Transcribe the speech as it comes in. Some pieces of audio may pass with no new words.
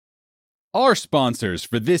Our sponsors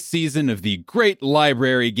for this season of the Great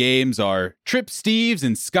Library Games are Trip Steves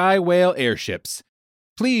and Sky Whale Airships.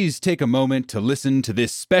 Please take a moment to listen to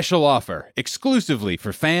this special offer exclusively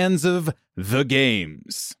for fans of the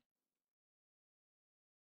games.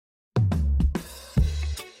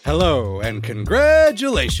 Hello and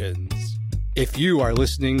congratulations! If you are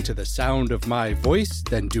listening to the sound of my voice,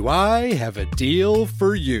 then do I have a deal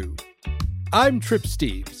for you. I'm Trip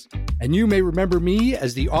Steves, and you may remember me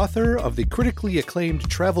as the author of the critically acclaimed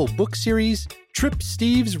travel book series, Trip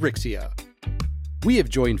Steves Rixia. We have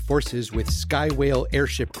joined forces with Sky Whale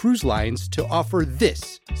Airship Cruise Lines to offer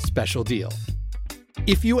this special deal.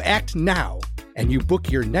 If you act now and you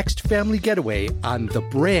book your next family getaway on the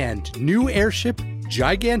brand new airship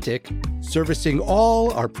Gigantic, servicing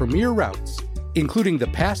all our premier routes, including the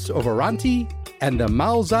Pass of Oronti and the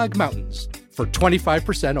Malzag Mountains, for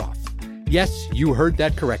 25% off. Yes, you heard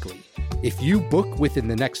that correctly. If you book within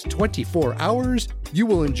the next 24 hours, you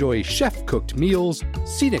will enjoy chef-cooked meals,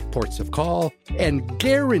 scenic ports of call, and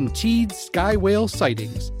guaranteed Sky Whale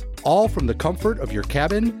sightings, all from the comfort of your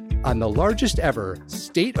cabin on the largest ever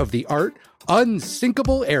state-of-the-art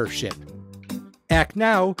unsinkable airship. Act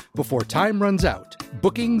now before time runs out.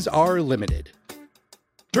 Bookings are limited.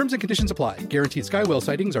 Terms and conditions apply. Guaranteed Sky Whale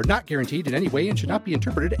sightings are not guaranteed in any way and should not be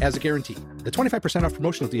interpreted as a guarantee. The 25% off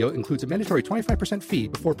promotional deal includes a mandatory 25% fee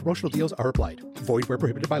before promotional deals are applied. Void where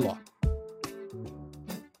prohibited by law.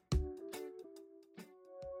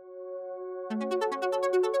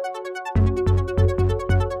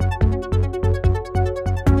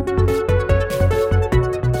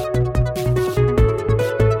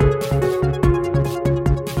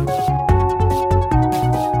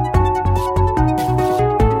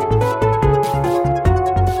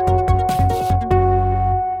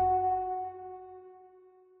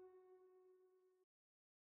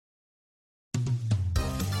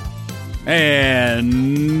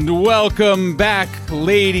 And welcome back,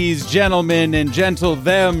 ladies, gentlemen, and gentle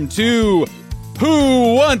them, to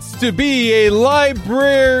Who Wants to Be a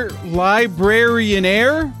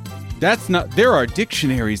Librarianaire? That's not... There are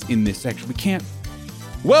dictionaries in this section. We can't...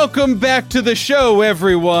 Welcome back to the show,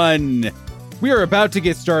 everyone! We are about to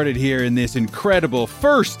get started here in this incredible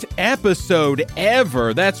first episode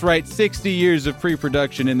ever. That's right, 60 years of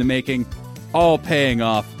pre-production in the making, all paying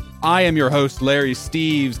off. I am your host, Larry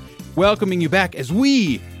Steves, welcoming you back as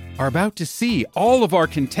we are about to see all of our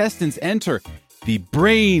contestants enter the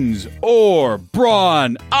Brains or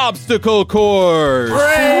Brawn obstacle course.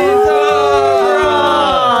 Brains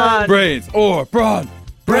or Brawn! Brains or Brawn!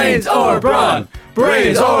 Brains or Brawn!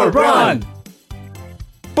 Brains or Brawn!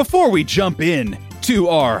 Before we jump in to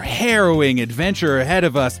our harrowing adventure ahead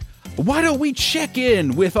of us, why don't we check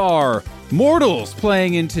in with our mortals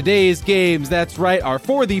playing in today's games? That's right,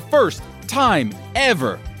 for the first time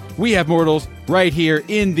ever, we have mortals right here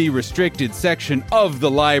in the restricted section of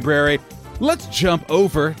the library. Let's jump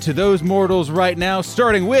over to those mortals right now,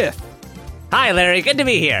 starting with... Hi, Larry. Good to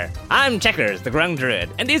be here. I'm Checkers, the Grung Druid,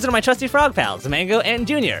 and these are my trusty frog pals, Mango and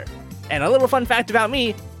Junior. And a little fun fact about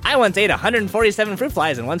me, I once ate 147 fruit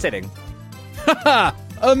flies in one sitting. Haha!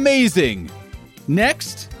 Amazing!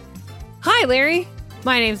 Next... Hi, Larry.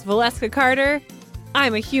 My name's Valeska Carter.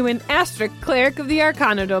 I'm a human asterisk cleric of the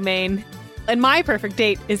Arcana domain. And my perfect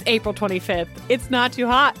date is April 25th. It's not too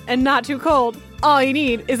hot and not too cold. All you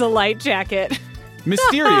need is a light jacket.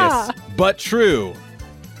 Mysterious, but true.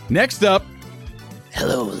 Next up...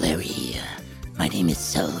 Hello, Larry. My name is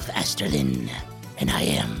Selv Asterlin, and I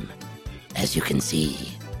am, as you can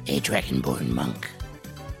see, a dragonborn monk.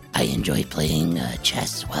 I enjoy playing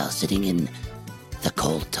chess while sitting in the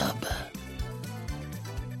cold tub.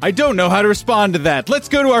 I don't know how to respond to that. Let's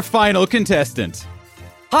go to our final contestant.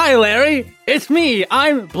 Hi, Larry. It's me.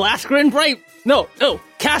 I'm Blaskrin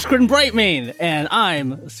Kashgrin Brightmane, and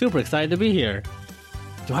I'm super excited to be here.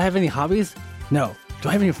 Do I have any hobbies? No. Do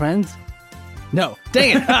I have any friends? No.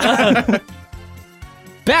 Dang it.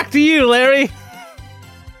 Back to you, Larry.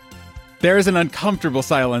 There is an uncomfortable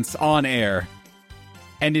silence on air,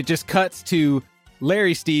 and it just cuts to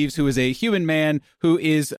Larry Steves, who is a human man who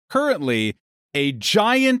is currently a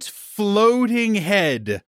giant floating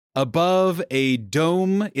head above a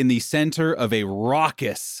dome in the center of a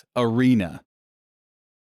raucous arena.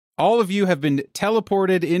 All of you have been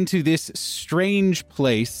teleported into this strange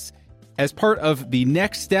place as part of the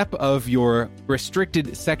next step of your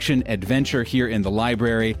restricted section adventure here in the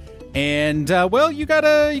library. And, you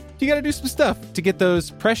gotta do some stuff to get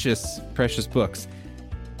those precious books.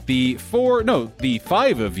 The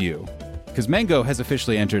 5 of you, because Mango has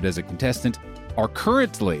officially entered as a contestant, are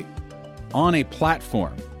currently on a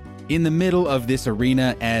platform in the middle of this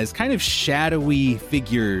arena as kind of shadowy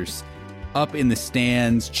figures up in the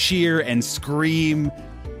stands cheer and scream.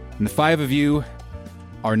 And the 5 of you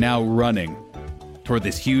are now running toward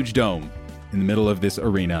this huge dome in the middle of this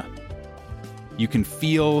arena. You can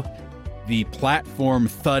feel the platform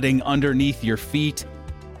thudding underneath your feet,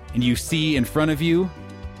 and you see in front of you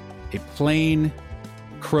a plain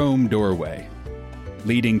chrome doorway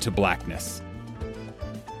leading to blackness.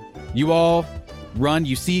 You all run.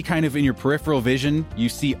 You see kind of in your peripheral vision, you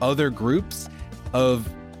see other groups of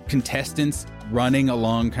contestants running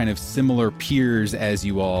along kind of similar piers as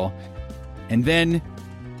you all. And then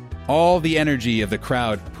all the energy of the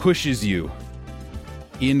crowd pushes you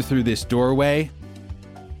in through this doorway,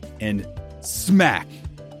 and smack,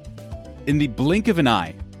 in the blink of an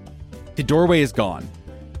eye, the doorway is gone.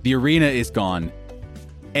 The arena is gone.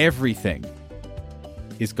 Everything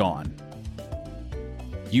is gone.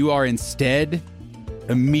 You are instead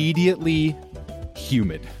immediately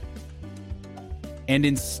humid. And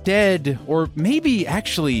instead, or maybe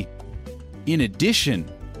actually in addition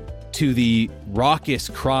to the raucous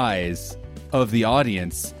cries of the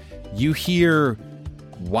audience, you hear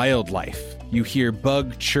wildlife. You hear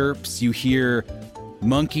bug chirps. You hear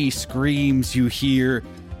monkey screams. You hear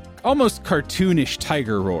almost cartoonish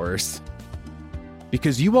tiger roars.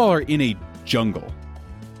 Because you all are in a jungle.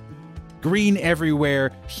 Green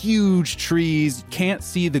everywhere, huge trees, can't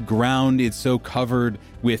see the ground. It's so covered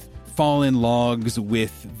with fallen logs,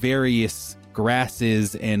 with various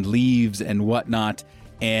grasses and leaves and whatnot.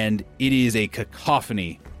 And it is a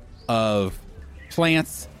cacophony of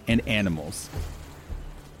plants and animals.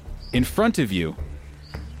 In front of you,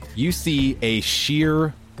 you see a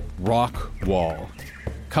sheer rock wall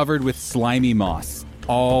covered with slimy moss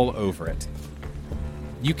all over it.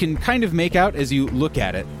 You can kind of make out as you look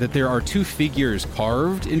at it that there are 2 figures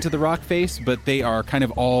carved into the rock face, but they are kind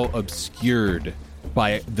of all obscured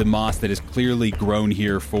by the moss that has clearly grown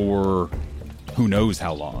here for who knows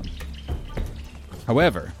how long.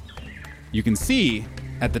 However, you can see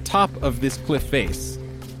at the top of this cliff face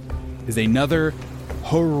is another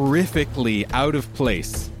horrifically out of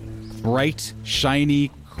place, bright,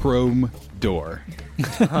 shiny chrome door.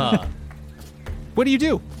 What do you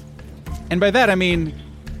do? And by that I mean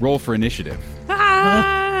roll for initiative.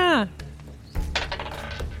 Ah!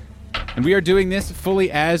 And we are doing this fully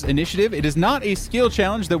as initiative. It is not a skill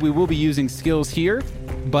challenge, though we will be using skills here,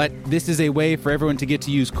 but this is a way for everyone to get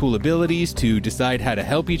to use cool abilities, to decide how to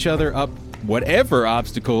help each other up whatever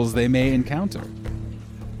obstacles they may encounter.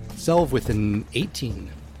 Selv with an 18.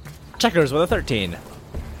 Checkers with a 13.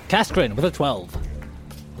 Kaskrin with a 12.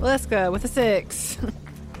 Valeska with a 6.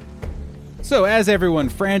 So as everyone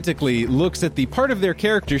frantically looks at the part of their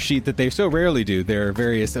character sheet that they so rarely do, their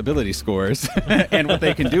various ability scores, and what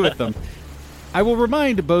they can do with them, I will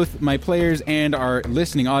remind both my players and our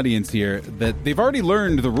listening audience here that they've already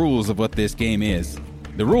learned the rules of what this game is.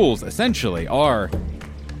 The rules, essentially, are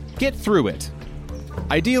get through it.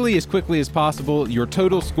 Ideally, as quickly as possible. Your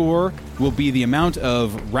total score will be the amount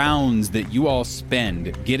of rounds that you all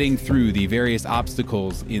spend getting through the various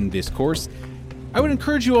obstacles in this course. I would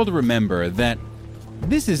encourage you all to remember that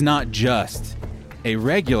this is not just a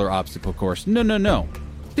regular obstacle course. No.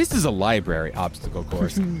 This is a library obstacle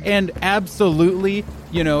course. And absolutely,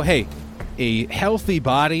 hey, a healthy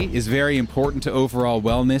body is very important to overall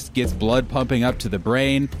wellness, gets blood pumping up to the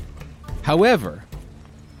brain. However,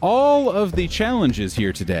 all of the challenges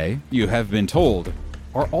here today, you have been told,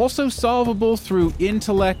 are also solvable through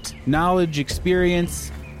intellect, knowledge,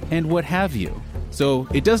 experience, and what have you. So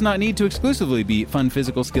it does not need to exclusively be fun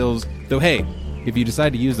physical skills, though hey, if you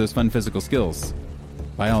decide to use those fun physical skills,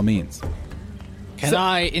 by all means. Can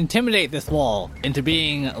I intimidate this wall into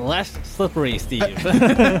being less slippery, Steve?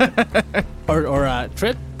 or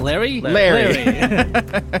Trip? Larry?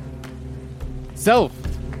 Self,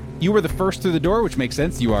 you were the first through the door, which makes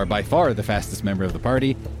sense. You are by far the fastest member of the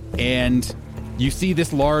party, and you see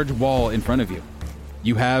this large wall in front of you.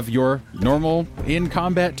 You have your normal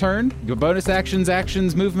in-combat turn, your bonus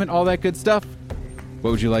actions, movement, all that good stuff. What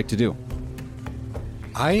would you like to do?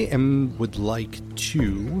 I would like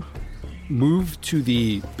to move to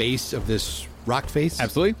the base of this rock face.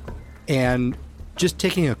 Absolutely. And just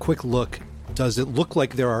taking a quick look, does it look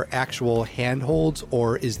like there are actual handholds,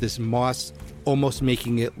 or is this moss almost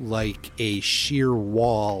making it like a sheer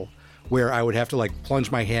wall where I would have to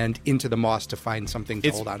plunge my hand into the moss to find something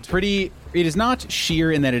to hold on to? It is not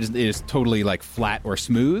sheer in that it is totally flat or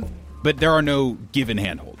smooth, but there are no given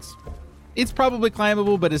handholds. It's probably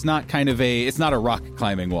climbable, but it's not it's not a rock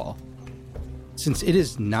climbing wall. Since it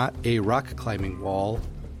is not a rock climbing wall,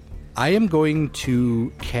 I am going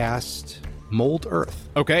to cast Mold Earth.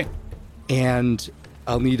 Okay. And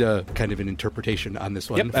I'll need a kind of an interpretation on this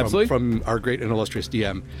one Yep, absolutely. from our great and illustrious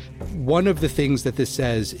DM. One of the things that this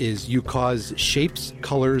says is you cause shapes,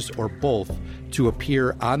 colors, or both to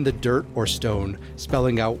appear on the dirt or stone,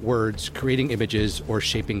 spelling out words, creating images, or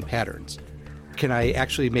shaping patterns. Can I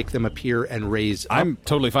actually make them appear and raise up? I'm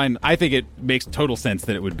totally fine. I think it makes total sense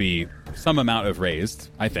that it would be some amount of raised,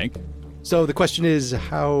 I think. So the question is,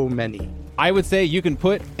 how many? I would say you can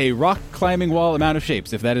put a rock climbing wall amount of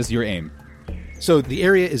shapes if that is your aim. So the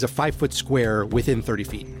area is a 5-foot square within 30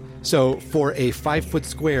 feet. So for a 5-foot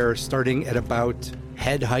square, starting at about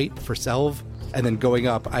head height for Selv, and then going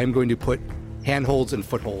up, I'm going to put handholds and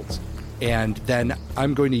footholds. And then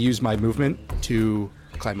I'm going to use my movement to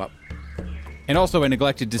climb up. And also, I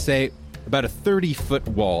neglected to say about a 30-foot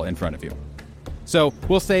wall in front of you. So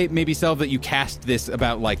we'll say maybe, Selv, that you cast this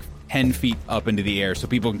about like 10 feet up into the air so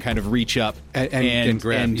people can kind of reach up and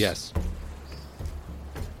grab, yes.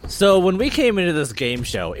 So when we came into this game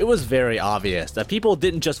show, it was very obvious that people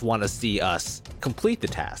didn't just want to see us complete the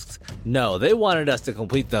tasks. No, they wanted us to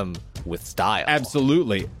complete them with style.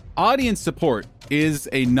 Absolutely. Audience support is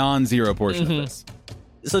a non-zero portion of this.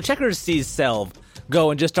 So Checkers sees Selv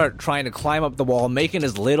go and just start trying to climb up the wall, making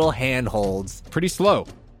his little handholds. Pretty slow.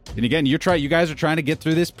 And again, you guys are trying to get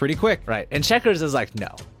through this pretty quick. Right. And Checkers is like,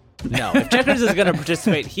 no. If Checkers is going to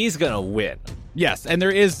participate, he's going to win. Yes, and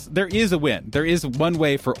there is a win. There is one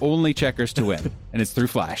way for only Checkers to win, and it's through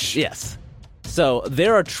Flash. Yes. So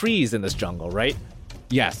there are trees in this jungle, right?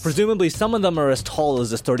 Yes. Presumably some of them are as tall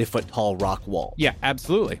as this 30-foot tall rock wall. Yeah,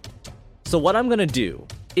 absolutely. So what I'm going to do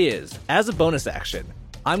is, as a bonus action,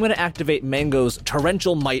 I'm going to activate Mango's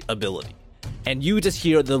Torrential Might ability. And you just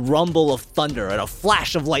hear the rumble of thunder and a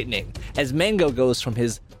flash of lightning as Mango goes from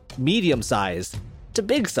his medium size to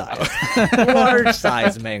big size. Large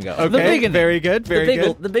size Mango. Okay, very good, very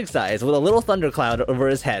good. The big size with a little thundercloud over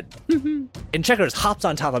his head. And Checkers hops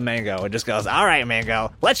on top of Mango and just goes, all right,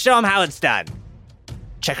 Mango, let's show him how it's done.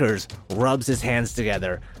 Checkers rubs his hands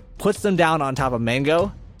together, puts them down on top of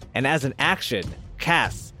Mango, and as an action,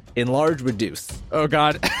 casts Enlarge Reduce. Oh,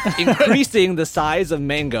 God. Increasing the size of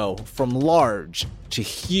Mango from large to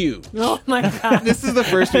huge. Oh my god! This is the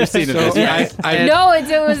first we've seen of this. Yes.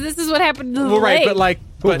 This is what happened to the Well, right, lake.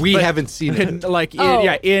 but we haven't seen it.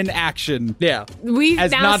 In action. Yeah. We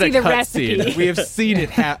As now not see a the cut recipe. scene. We have seen it.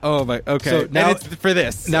 Oh my. Okay. So now- and it's for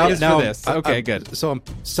this. Now, It's now for this. Okay, good. So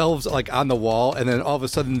Selv's like on the wall, and then all of a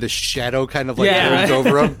sudden the shadow kind of like Yeah. turns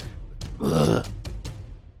over him.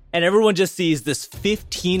 And everyone just sees this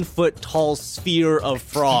 15-foot tall sphere of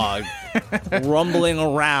frog rumbling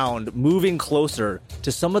around, moving closer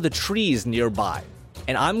to some of the trees nearby.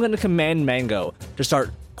 And I'm going to command Mango to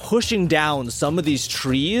start pushing down some of these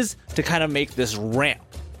trees to kind of make this ramp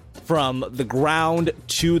from the ground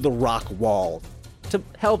to the rock wall to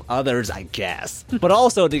help others, I guess. But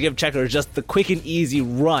also to give Checkers just the quick and easy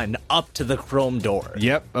run up to the chrome door.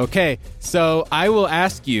 Yep. Okay. So I will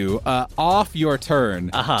ask you off your turn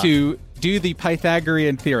to do the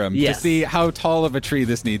Pythagorean theorem to see how tall of a tree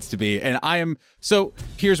this needs to be. And so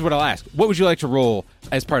here's what I'll ask. What would you like to roll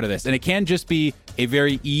as part of this? And it can just be a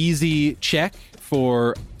very easy check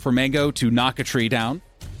for Mango to knock a tree down.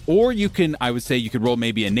 Or I would say you could roll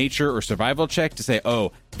maybe a nature or survival check to say,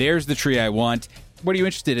 oh, there's the tree I want. What are you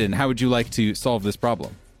interested in? How would you like to solve this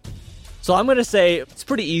problem? So I'm going to say it's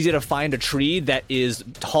pretty easy to find a tree that is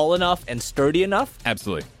tall enough and sturdy enough.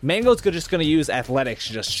 Absolutely. Mango's just going to use athletics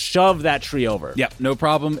to just shove that tree over. Yep, no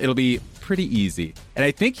problem. It'll be pretty easy. And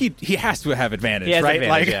I think he has to have advantage, He has right?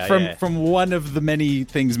 advantage, From one of the many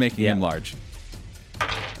things making him large.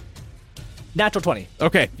 Natural 20.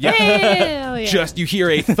 Okay, yeah. Hell yeah. Just you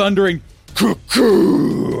hear a thundering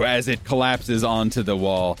cuckoo as it collapses onto the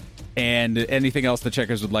wall. And anything else the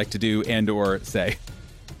Checkers would like to do and or say?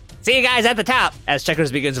 See you guys at the top as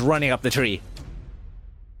Checkers begins running up the tree.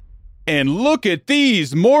 And look at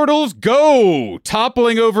these mortals go!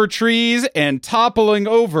 Toppling over trees and toppling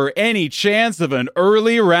over any chance of an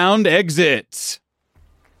early round exit.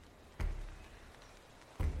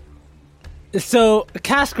 So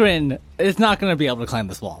Kaskrin is not going to be able to climb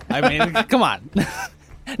this wall. I mean, come on.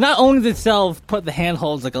 Not only did Selv put the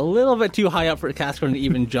handholds like a little bit too high up for Kaskrin to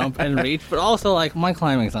even jump and reach, but also like my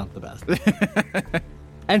climbing's not the best.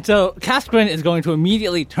 And so Kaskrin is going to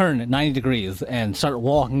immediately turn 90 degrees and start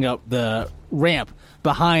walking up the ramp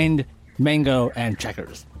behind Mango and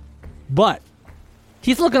Checkers. But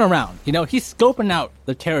he's looking around, he's scoping out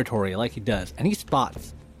the territory like he does, and he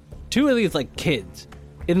spots two of these like kids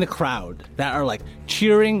in the crowd that are like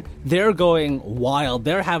cheering. They're going wild.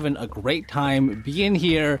 They're having a great time being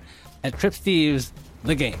here at Trip Steve's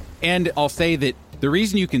The Game. And I'll say that The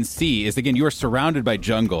reason you can see is, again, you are surrounded by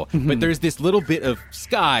jungle, but there's this little bit of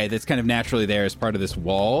sky that's kind of naturally there as part of this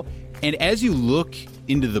wall. And as you look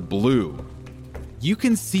into the blue, you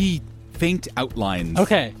can see faint outlines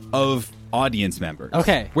of audience members.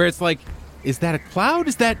 Okay. Where it's like, is that a cloud?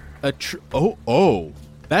 Is that a... Oh,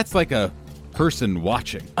 that's like a person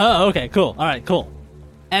watching. Oh, okay, cool. All right, cool.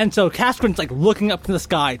 And so Cascrin's like looking up to the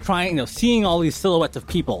sky, trying, seeing all these silhouettes of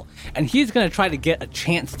people. And he's going to try to get a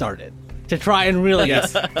chant started to try and really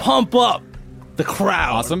pump up the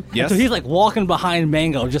crowd. Awesome. Yes. And so he's like walking behind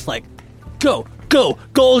Mango, just like, go,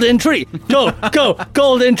 golden tree, go,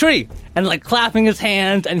 golden tree. And like clapping his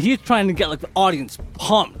hands, and he's trying to get like the audience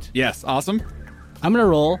pumped. Yes, awesome. I'm going to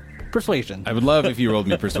roll persuasion. I would love if you rolled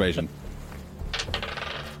me persuasion.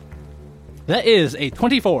 That is a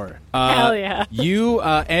 24. Hell yeah. You,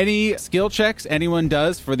 any skill checks anyone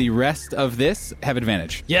does for the rest of this have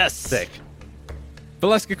advantage. Yes. Sick.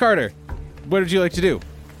 Valeska Carter, what would you like to do?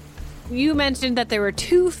 You mentioned that there were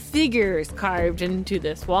 2 figures carved into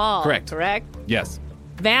this wall. Correct. Yes.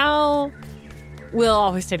 Val will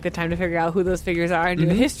always take the time to figure out who those figures are and do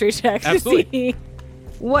a history check to Absolutely. see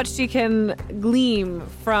what she can glean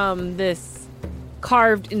from this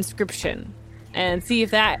carved inscription and see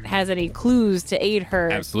if that has any clues to aid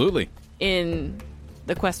her Absolutely. in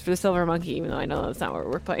the quest for the silver monkey, even though I know that's not what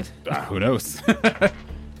we're playing. Who knows?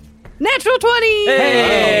 Natural 20!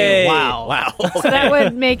 Hey! Wow. So that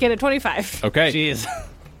would make it a 25. Okay. Jeez.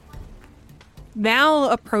 Val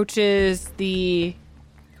approaches the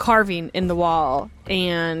carving in the wall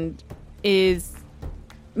and is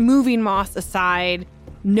moving moss aside,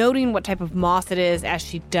 noting what type of moss it is as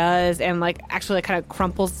she does, and like actually kind of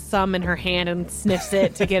crumples some in her hand and sniffs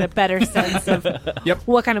it to get a better sense of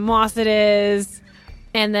what kind of moss it is.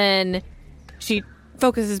 And then she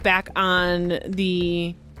focuses back on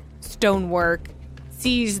the stonework,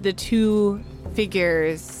 sees the 2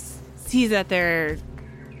 figures, sees that they're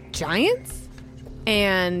giants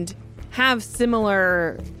and have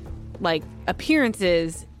similar like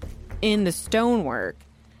appearances in the stonework.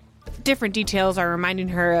 Different details are reminding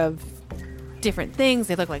her of different things.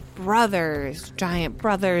 They look like brothers, giant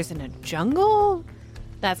brothers in a jungle.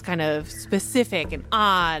 That's kind of specific and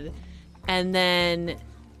odd. And then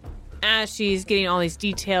as she's getting all these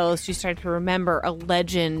details, she started to remember a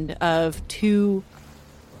legend of 2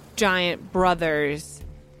 giant brothers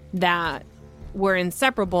that were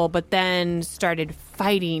inseparable, but then started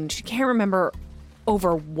fighting. She can't remember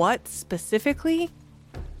over what specifically,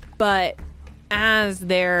 but as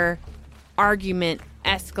their argument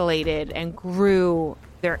escalated and grew,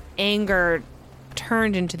 their anger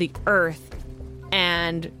turned into the earth,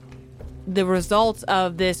 and the result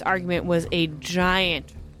of this argument was a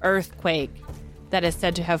giant earthquake that is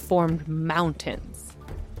said to have formed mountains.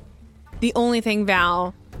 The only thing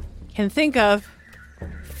Val can think of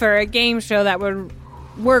for a game show that would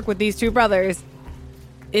work with these 2 brothers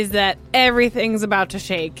is that everything's about to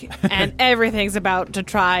shake and everything's about to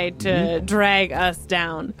try to drag us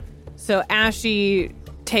down. So as she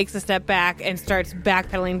takes a step back and starts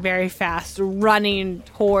backpedaling very fast, running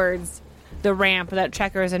towards the ramp that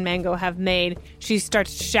Checkers and Mango have made, she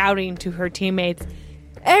starts shouting to her teammates,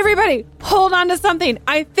 "Everybody, hold on to something.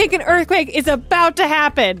 I think an earthquake is about to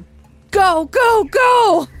happen. Go, go,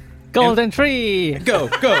 go!" Golden tree. Go,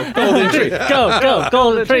 golden tree. Go,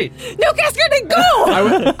 golden tree. No, Cascade,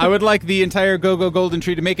 go! I would like the entire Go Golden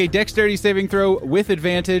Tree to make a dexterity saving throw with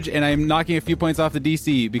advantage, and I'm knocking a few points off the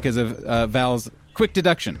DC because of Val's quick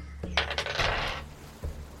deduction.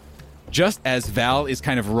 Just as Val is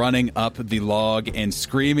kind of running up the log and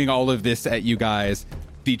screaming all of this at you guys,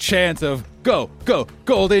 the chants of go,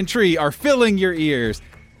 golden tree are filling your ears.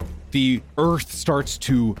 The earth starts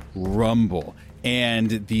to rumble,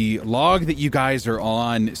 and the log that you guys are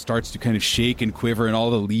on starts to kind of shake and quiver, and all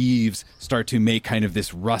the leaves start to make kind of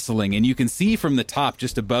this rustling. And you can see from the top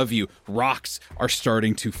just above you, rocks are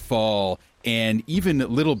starting to fall, and even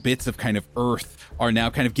little bits of kind of earth are now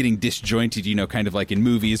kind of getting disjointed, kind of like in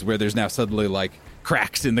movies where there's now suddenly like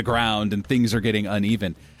cracks in the ground and things are getting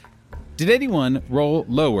uneven. Did anyone roll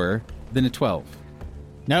lower than a 12?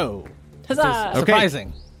 No. Huzzah! Okay.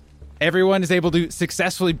 Surprising. Everyone is able to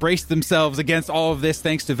successfully brace themselves against all of this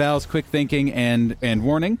thanks to Val's quick thinking and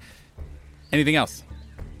warning. Anything else?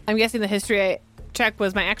 I'm guessing the history check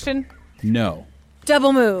was my action. No.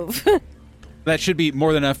 Double move. That should be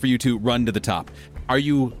more than enough for you to run to the top. Are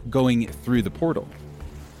you going through the portal?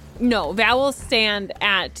 No, Val will stand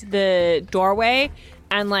at the doorway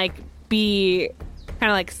and be kind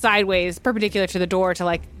of like sideways, perpendicular to the door to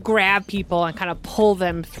like grab people and kind of pull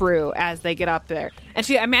them through as they get up there. And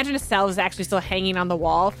I imagine Estelle is actually still hanging on the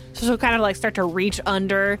wall, so she'll kind of like start to reach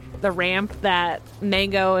under the ramp that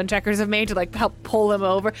Mango and Checkers have made to like help pull them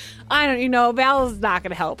over. I don't, Val's not going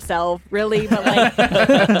to help Selv really, but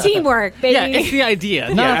like teamwork, baby. Yeah, it's the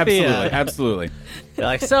idea, not the... Absolutely. You're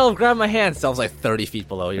like, Selv, grab my hand. Selv's like 30 feet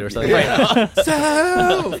below you or something.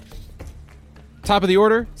 Selv! Top of the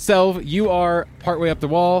order, Selv, you are partway up the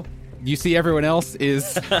wall. You see everyone else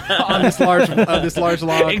is on this large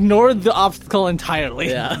log. Ignore the obstacle entirely.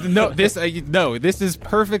 Yeah. This is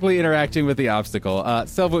perfectly interacting with the obstacle.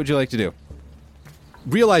 Selv, what would you like to do?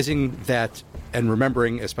 Realizing that and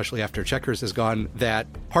remembering, especially after Checkers has gone, that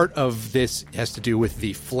part of this has to do with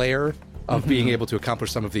the flair of being able to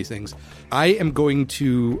accomplish some of these things. I am going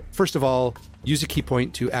to, first of all, use a key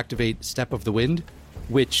point to activate Step of the Wind,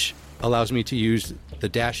 which allows me to use the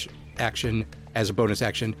dash action as a bonus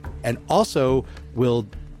action, and also will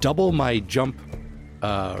double my jump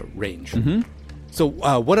range. So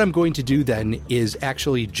what I'm going to do then is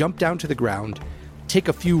actually jump down to the ground, take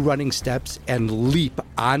a few running steps, and leap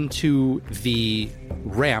onto the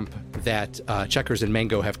ramp that Checkers and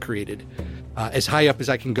Mango have created. As high up as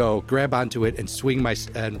I can go, grab onto it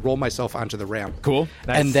and and roll myself onto the ramp. Cool.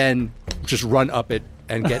 Nice. And then just run up it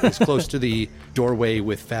and get as close to the doorway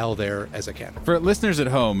with Val there as I can. For listeners at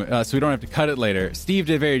home, so we don't have to cut it later, Steve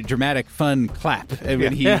did a very dramatic, fun clap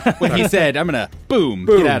when he said, "I'm gonna boom,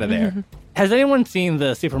 get out of there." Has anyone seen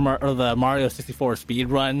the the Mario 64 speed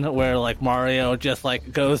run where like Mario just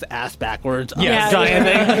like goes ass backwards? Yes. Giant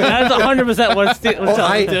thing. That's 100% what Steve was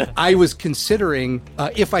telling me to. I was considering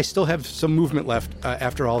if I still have some movement left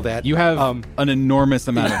after all that. You have an enormous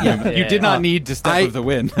amount of movement. You did not need to Step of the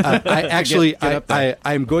Wind. I actually, get up there.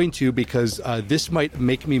 I'm going to, because this might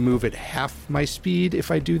make me move at half my speed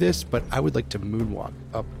if I do this, but I would like to moonwalk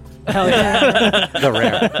up the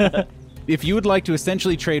ramp. If you would like to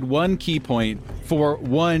essentially trade one key point for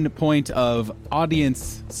 1 point of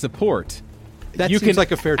audience support, That you seems can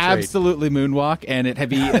like a fair trade. absolutely moonwalk, and it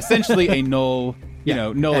be essentially a null,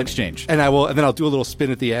 null exchange. And then I'll do a little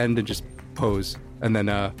spin at the end and just pose, and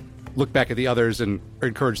then look back at the others and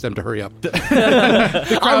encourage them to hurry up.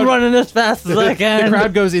 I'm running as fast as I can. The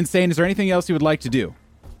crowd goes insane. Is there anything else you would like to do?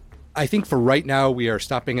 I think for right now we are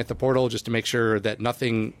stopping at the portal just to make sure that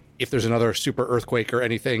nothing, if there's another super earthquake or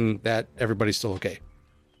anything, that everybody's still okay.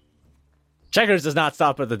 Checkers does not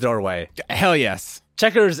stop at the doorway. Hell yes.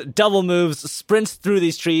 Checkers double moves, sprints through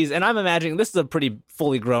these trees, and I'm imagining this is a pretty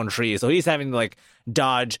fully grown tree, so he's having to like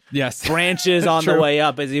dodge branches on the way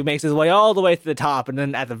up as he makes his way all the way to the top, and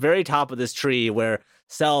then at the very top of this tree where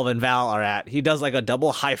Selv and Val are at, he does like a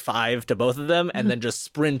double high five to both of them and then just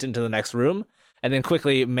sprint into the next room. And then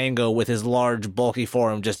quickly Mango with his large bulky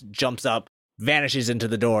form just jumps up, vanishes into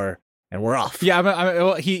the door, and we're off.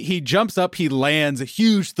 Yeah, he jumps up, he lands, a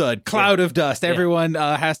huge thud, cloud of dust. Everyone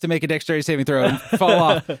has to make a dexterity saving throw and fall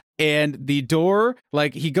off. And the door,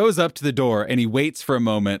 like he goes up to the door and he waits for a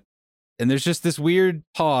moment, and there's just this weird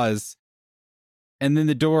pause, and then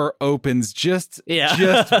the door opens just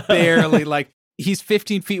barely. Like he's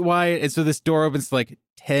 15 feet wide, and so this door opens like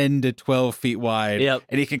 10 to 12 feet wide. Yep.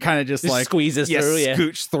 And he can kind of just like squeezes through,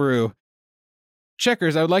 scooch through.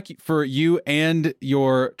 Checkers, I would like for you and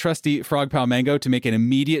your trusty frog pal Mango to make an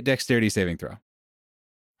immediate dexterity saving throw.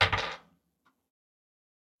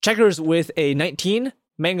 Checkers with a 19,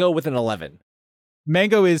 Mango with an 11.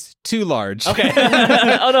 Mango is too large. Okay.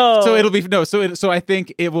 Oh no. So it'll be so I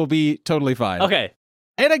think it will be totally fine. Okay.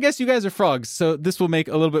 And I guess you guys are frogs, so this will make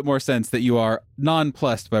a little bit more sense that you are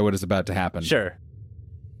nonplussed by what is about to happen. Sure.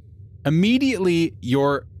 Immediately,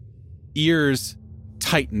 your ears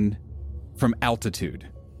tighten from altitude.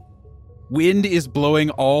 Wind is blowing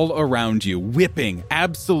all around you, whipping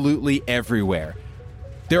absolutely everywhere.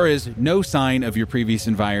 There is no sign of your previous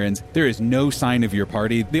environs. There is no sign of your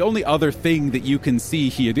party. The only other thing that you can see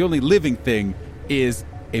here, the only living thing, is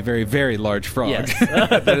a very, very large frog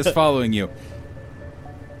that is following you.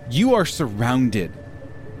 You are surrounded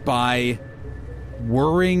by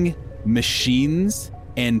whirring machines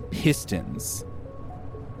and pistons.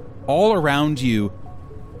 All around you,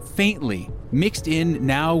 faintly, mixed in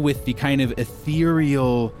now with the kind of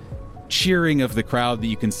ethereal cheering of the crowd that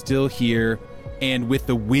you can still hear, and with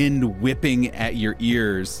the wind whipping at your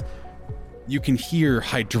ears, you can hear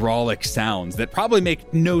hydraulic sounds that probably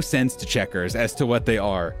make no sense to Checkers as to what they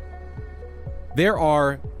are. There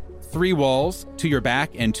are 3 walls to your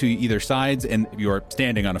back and to either sides, and you're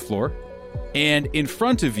standing on a floor. And in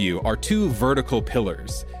front of you are 2 vertical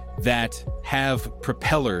pillars that have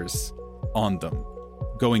propellers on them,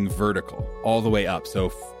 going vertical all the way up.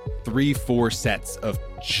 So 3-4 sets of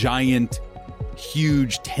giant,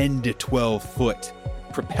 huge 10 to 12 foot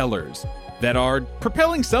propellers that are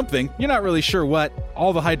propelling something. You're not really sure what.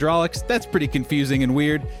 All the hydraulics, that's pretty confusing and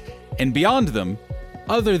weird. And beyond them,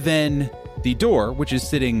 other than the door, which is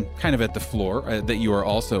sitting kind of at the floor that you are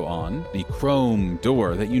also on, the chrome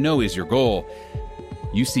door that you know is your goal,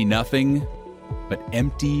 you see nothing but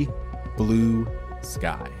empty blue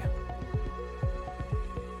sky.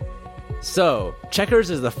 So, Checkers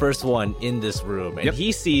is the first one in this room, and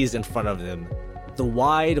he sees in front of him the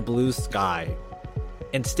wide blue sky.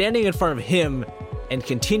 And standing in front of him and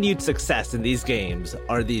continued success in these games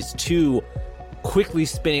are these two quickly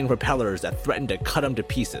spinning propellers that threaten to cut him to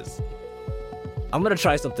pieces. I'm going to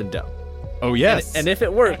try something dumb. Oh, yes. And if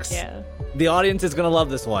it works, Yeah. the audience is going to love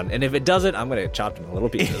this one. And if it doesn't, I'm going to chop it into little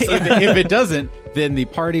pieces. If it doesn't, then the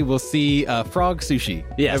party will see frog sushi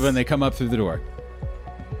Yes. when they come up through the door.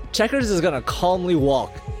 Checkers is going to calmly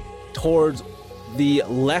walk towards the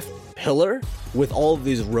left pillar with all of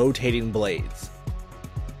these rotating blades.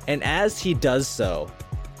 And as he does so,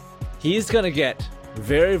 he's going to get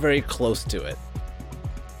very, very close to it.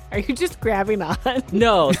 Are you just grabbing on?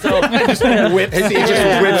 No, so... He just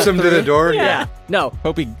whips him to the door. yeah. No,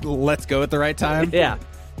 Hope he lets go at the right time. yeah.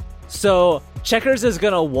 So Checkers is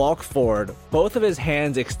going to walk forward, both of his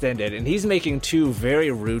hands extended, and he's making two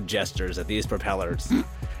very rude gestures at these propellers.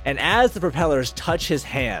 And as the propellers touch his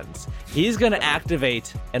hands, he's going to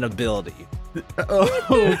activate an ability.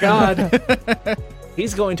 Oh, God.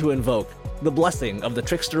 He's going to invoke the blessing of the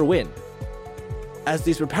Trickster Wind. As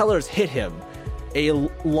these propellers hit him, a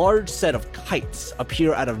large set of kites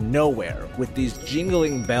appear out of nowhere with these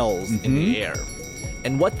jingling bells in the air.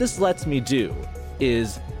 And what this lets me do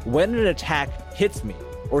is when an attack hits me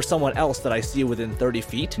or someone else that I see within 30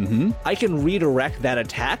 feet, I can redirect that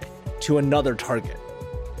attack to another target.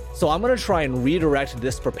 So I'm going to try and redirect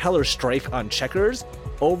this propeller strike on Checkers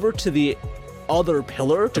over to the other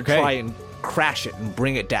pillar to try and crash it and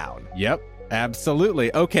bring it down. Yep,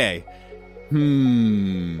 absolutely. Okay.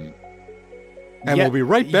 And we'll be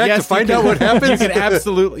right back to find out what happens.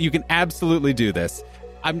 You can absolutely do this.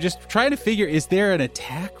 I'm just trying to figure, is there an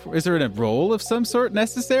attack? Is there a roll of some sort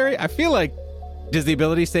necessary? I feel like, does the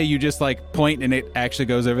ability say you just like point and it actually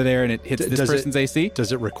goes over there and it hits this person's AC?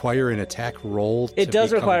 Does it require an attack roll? It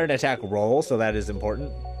does require an attack roll, so that is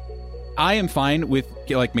important. I am fine with,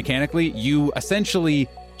 like, mechanically, you essentially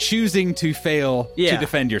choosing to fail to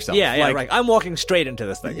defend yourself. Yeah, right. I'm walking straight into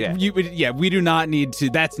this thing. Yeah. We do not need to.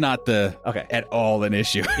 That's not at all an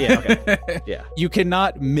issue. Yeah, okay. Yeah. You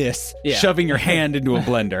cannot miss shoving your hand into a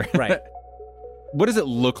blender. Right. What does it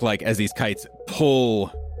look like as these kites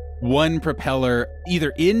pull one propeller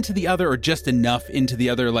either into the other or just enough into the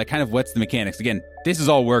other? Like, kind of what's the mechanics? Again, this is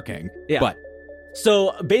all working. Yeah. But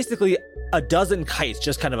so basically, a dozen kites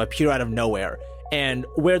just kind of appear out of nowhere. And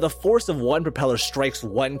where the force of one propeller strikes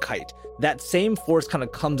one kite, that same force kind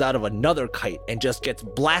of comes out of another kite and just gets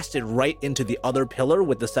blasted right into the other pillar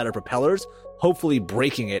with the set of propellers, hopefully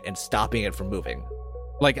breaking it and stopping it from moving.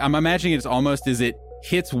 Like, I'm imagining it's almost as it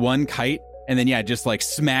hits one kite and then, just like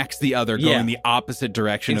smacks the other going the opposite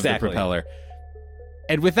direction of the propeller.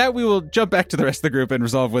 And with that, we will jump back to the rest of the group and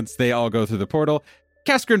resolve once they all go through the portal.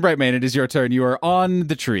 Casker and Brightmane, it is your turn. You are on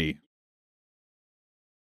the tree.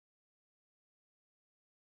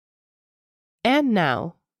 And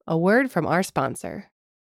now, a word from our sponsor.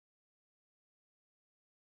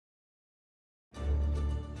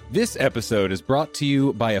 This episode is brought to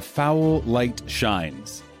you by A Foul Light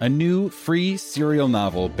Shines, a new free serial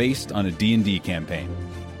novel based on a D&D campaign.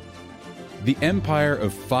 The Empire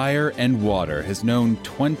of Fire and Water has known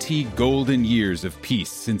 20 golden years of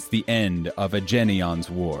peace since the end of Agenion's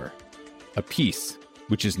War, a peace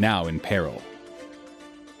which is now in peril.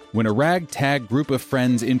 When a ragtag group of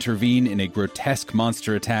friends intervene in a grotesque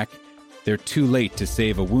monster attack, they're too late to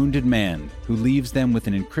save a wounded man who leaves them with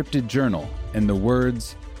an encrypted journal and the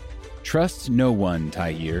words, "Trust no one,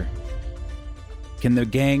 Tyir." Can the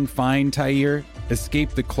gang find Tyir, escape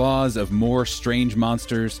the claws of more strange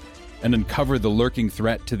monsters, and uncover the lurking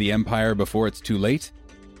threat to the Empire before it's too late?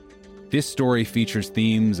 This story features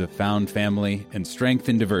themes of found family and strength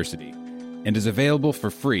in diversity, and is available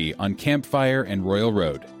for free on Campfire and Royal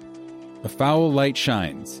Road. A Foul Light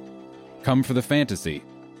Shines. Come for the fantasy.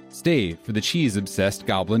 Stay for the cheese-obsessed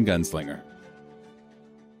goblin gunslinger.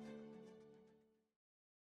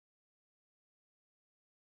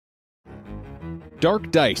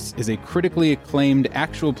 Dark Dice is a critically acclaimed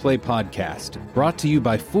actual play podcast brought to you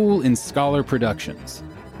by Fool and Scholar Productions.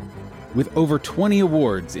 With over 20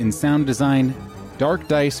 awards in sound design, Dark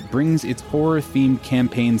Dice brings its horror-themed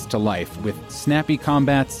campaigns to life with snappy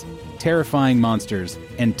combats, terrifying monsters,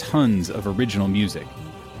 and tons of original music.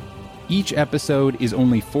 Each episode is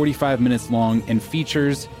only 45 minutes long and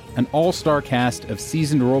features an all-star cast of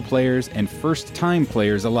seasoned role players and first-time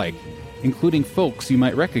players alike, including folks you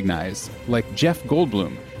might recognize, like Jeff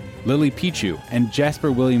Goldblum, Lily Pichu, and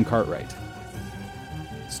Jasper William Cartwright.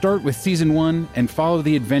 Start with Season 1 and follow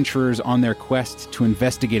the adventurers on their quest to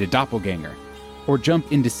investigate a doppelganger, or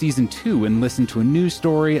jump into Season 2 and listen to a new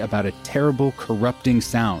story about a terrible, corrupting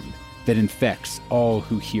sound that infects all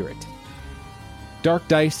who hear it. Dark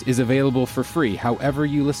Dice is available for free however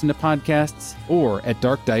you listen to podcasts or at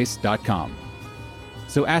darkdice.com.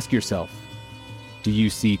 So ask yourself, do you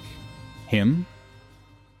seek him?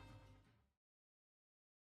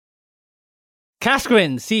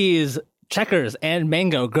 Casquin sees Checkers and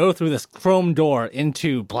Mango go through this chrome door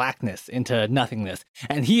into blackness, into nothingness.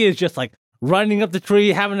 And he is just like running up the tree,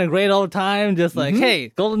 having a great old time, just like, hey,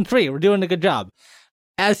 golden tree, we're doing a good job.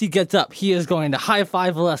 As he gets up, he is going to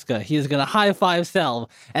high-five Valeska. He is going to high-five Selv.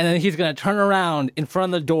 And then he's going to turn around in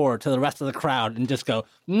front of the door to the rest of the crowd and just go,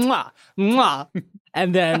 mwah, mwah.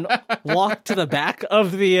 And then walk to the back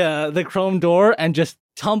of the chrome door and just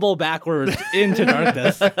tumble backwards into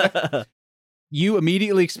darkness. You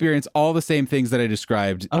immediately experience all the same things that I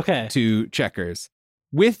described to Checkers,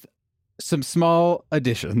 with some small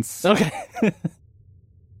additions. Okay.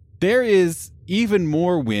 There is even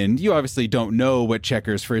more wind. You obviously don't know what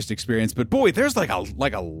Checkers first experienced, but boy, there's like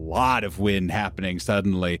a lot of wind happening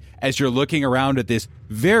suddenly as you're looking around at this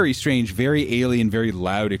very strange, very alien, very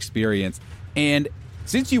loud experience. And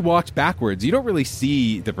since you walked backwards, you don't really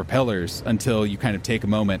see the propellers until you kind of take a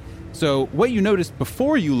moment. So what you notice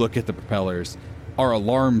before you look at the propellers are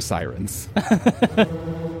alarm sirens.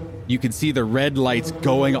 You can see the red lights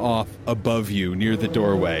going off above you near the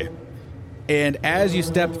doorway. And as you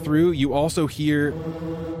step through, you also hear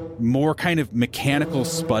more kind of mechanical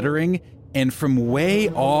sputtering. And from way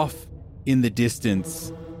off in the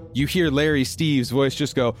distance, you hear Larry Steve's voice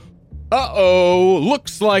just go, "Uh-oh,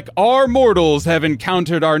 looks like our mortals have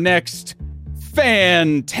encountered our next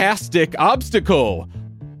fantastic obstacle."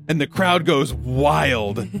 And the crowd goes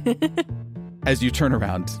wild as you turn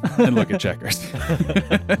around and look at Checkers.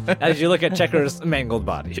 As you look at Checkers' mangled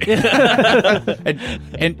body.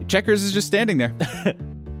 and Checkers is just standing there.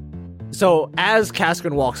 So as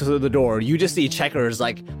Casquin walks through the door, you just see Checkers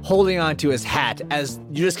like holding onto his hat as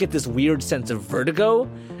you just get this weird sense of vertigo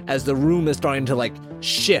as the room is starting to like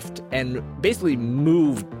shift and basically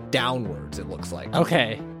move downwards, it looks like.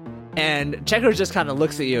 Okay. And Checkers just kind of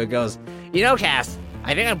looks at you and goes, "You know, Cass,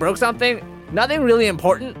 I think I broke something. Nothing really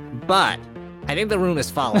important, but I think the room is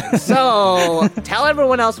falling. So tell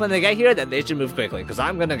everyone else when they get here that they should move quickly, because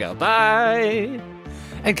I'm going to go. Bye."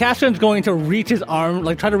 And Casquin's going to reach his arm,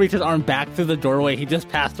 like try to reach his arm back through the doorway he just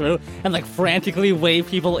passed through and like frantically wave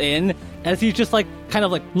people in as he's just like kind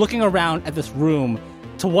of like looking around at this room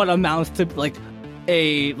to what amounts to like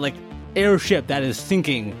a like airship that is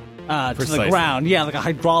sinking to the ground. Yeah, like a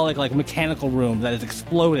hydraulic, like mechanical room that is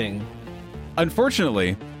exploding.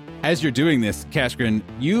 Unfortunately, as you're doing this, Casquin,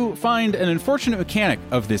 you find an unfortunate mechanic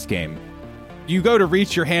of this game. You go to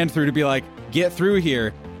reach your hand through to be like, get through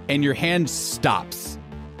here, and your hand stops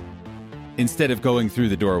instead of going through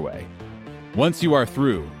the doorway. Once you are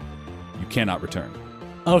through, you cannot return.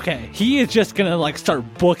 Okay, he is just gonna like start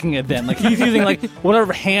booking it then. Like he's using like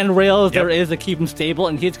whatever handrails there is to keep him stable,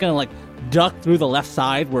 and he's gonna like duck through the left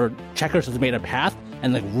side where Checkers has made a path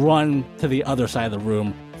and like run to the other side of the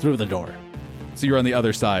room through the door. So you're on the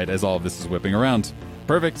other side as all of this is whipping around.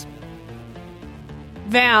 Perfect.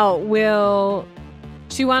 Val will...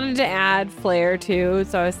 She wanted to add flair too,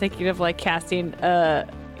 so I was thinking of like casting a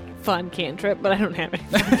fun cantrip, but I don't have it.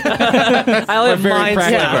 I only have Mind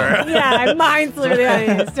Sliver. Yeah, Mind Sliver the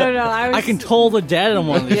audience. No, I can toll the dead on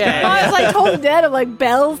one of these guys. I was like toll the dead of like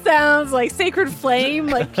bell sounds, like sacred flame,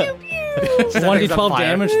 like pew pew. 1d12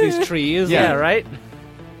 damage to these trees. Yeah, right?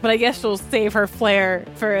 But I guess she'll save her flair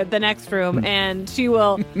for the next room, and she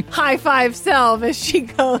will high-five Selv as she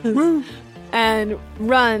goes and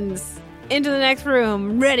runs into the next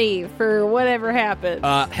room, ready for whatever happens.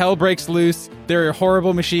 Hell breaks loose. There are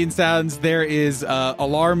horrible machine sounds. There is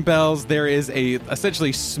alarm bells. There is a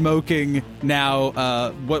essentially smoking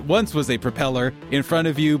now what once was a propeller in front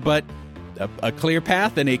of you, but a clear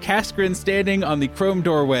path and a Casquin standing on the chrome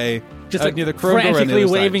doorway, just like near the chrome door. Frantically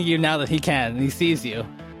waving you now that he can, and he sees you.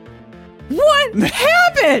 What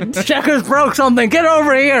happened? Checkers broke something. Get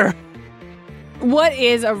over here. What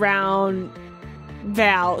is around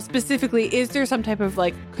Val specifically? Is there some type of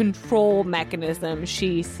like control mechanism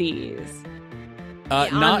she sees?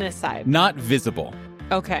 On this side. Not visible.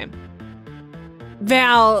 Okay.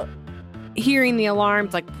 Val, hearing the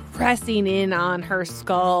alarms, like pressing in on her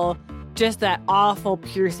skull, just that awful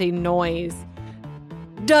piercing noise,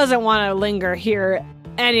 doesn't want to linger here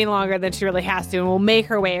any longer than she really has to, and will make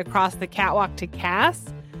her way across the catwalk to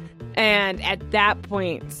Cass. And at that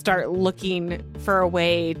point, start looking for a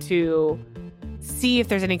way to see if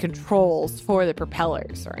there's any controls for the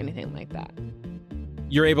propellers or anything like that.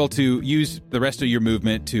 You're able to use the rest of your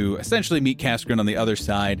movement to essentially meet Kaskrin on the other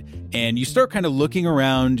side, and you start kind of looking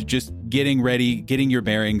around, just getting ready, getting your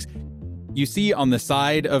bearings. You see on the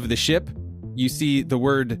side of the ship, you see the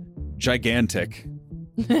word gigantic.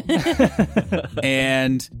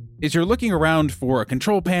 And as you're looking around for a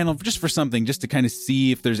control panel, just for something, just to kind of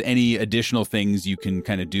see if there's any additional things you can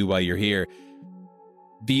kind of do while you're here,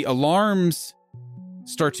 the alarms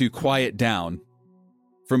start to quiet down.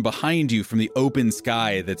 From behind you, from the open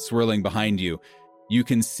sky that's swirling behind you, you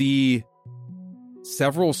can see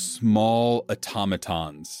several small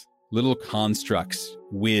automatons, little constructs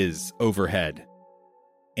whiz overhead,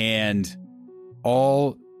 and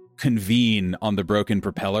all convene on the broken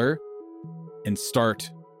propeller and start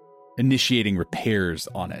initiating repairs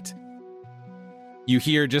on it. You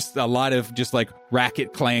hear just a lot of just like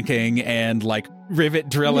racket clanking and like rivet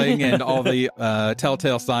drilling and all the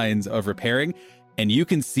telltale signs of repairing. And you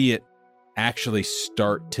can see it actually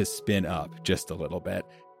start to spin up just a little bit.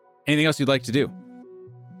 Anything else you'd like to do?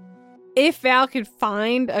 If Val could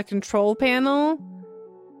find a control panel,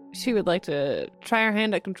 she would like to try her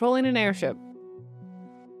hand at controlling an airship.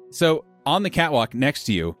 So on the catwalk next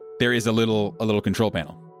to you, there is a little control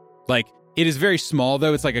panel. Like, it is very small,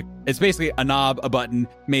 though. It's basically a knob, a button,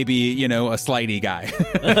 maybe, a slidey guy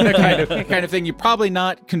kind of thing. You're probably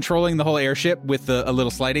not controlling the whole airship with a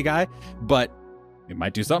little slidey guy, but it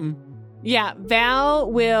might do something. Yeah, Val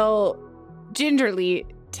will gingerly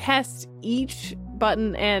test each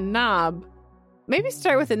button and knob. Maybe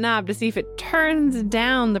start with a knob to see if it turns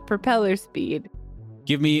down the propeller speed.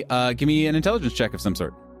 Give me an intelligence check of some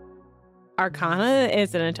sort. Arcana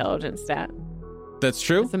is an intelligence stat. That's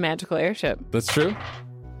true. It's a magical airship. That's true.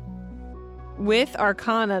 With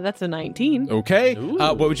Arcana, that's a 19. Okay.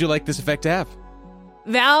 What would you like this effect to have?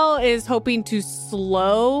 Val is hoping to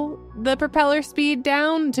slow the propeller speed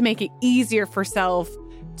down to make it easier for Self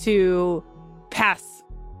to pass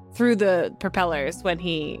through the propellers when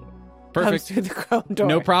he comes through the chrome door.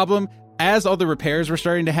 No problem. As all the repairs were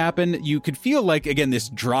starting to happen, you could feel like, again, this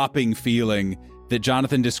dropping feeling that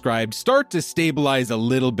Jonathan described start to stabilize a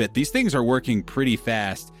little bit. These things are working pretty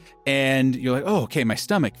fast. And you're like, oh, okay, my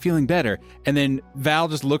stomach, feeling better. And then Val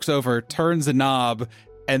just looks over, turns a knob,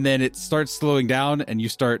 and then it starts slowing down, and you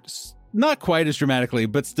start, not quite as dramatically,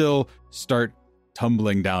 but still start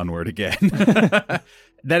tumbling downward again.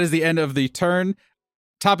 That is the end of the turn.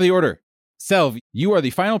 Top of the order. Selv, you are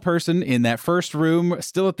the final person in that first room,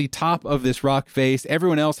 still at the top of this rock face.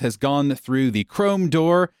 Everyone else has gone through the chrome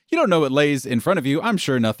door. You don't know what lays in front of you. I'm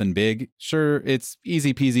sure nothing big. Sure, it's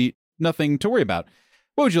easy peasy, nothing to worry about.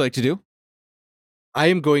 What would you like to do? I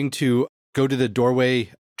am going to go to the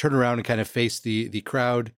doorway, turn around and kind of face the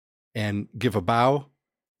crowd and give a bow,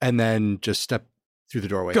 and then just step through the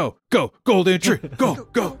doorway. Go, golden tree.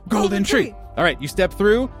 Go, golden tree. All right, you step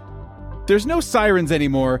through. There's no sirens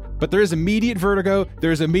anymore, but there is immediate vertigo.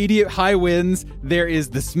 There's immediate high winds. There is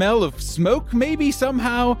the smell of smoke, maybe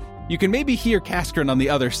somehow. You can maybe hear Kaskrin on the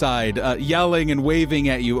other side yelling and waving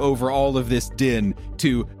at you over all of this din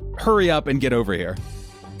to hurry up and get over here.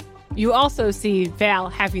 You also see Val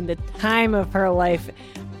having the time of her life,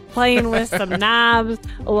 playing with some knobs,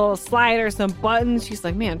 a little slider, some buttons. She's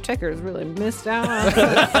like, man, Checker's really missed out on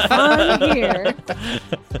some fun here.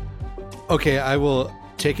 Okay, I will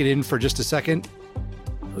take it in for just a second.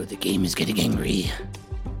 Oh, the game is getting angry.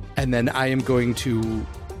 And then I am going to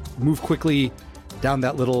move quickly down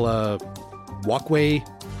that little walkway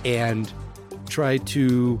and try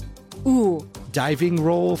to diving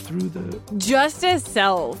roll through the... Just as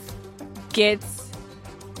Self gets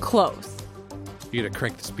close. You're going to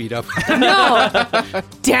crank the speed up? No!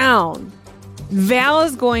 Down. Val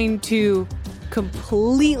is going to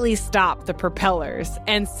completely stop the propellers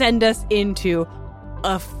and send us into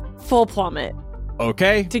a full plummet.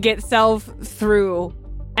 Okay. To get Self through.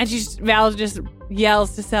 And Val just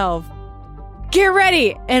yells to Self, get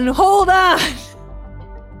ready and hold on.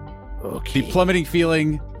 Okay. The plummeting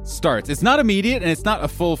feeling starts. It's not immediate and it's not a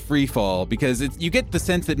full free fall because you get the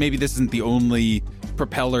sense that maybe this isn't the only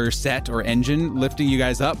propeller set or engine lifting you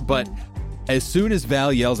guys up. But as soon as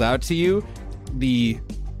Val yells out to you, the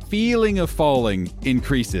feeling of falling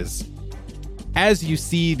increases as you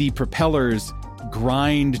see the propellers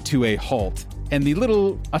grind to a halt and the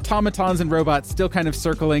little automatons and robots still kind of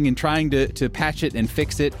circling and trying to patch it and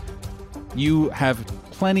fix it. You have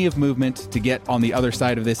plenty of movement to get on the other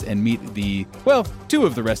side of this and meet two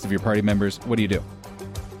of the rest of your party members. What do you do?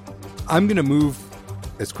 I'm going to move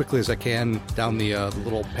as quickly as I can down the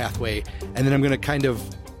little pathway, and then I'm going to kind of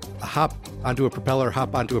hop onto a propeller,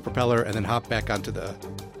 and then hop back onto the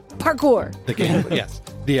Parkour. gangway. Yes,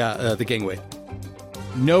 the gangway.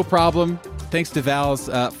 No problem. Thanks to Val's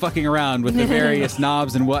fucking around with the various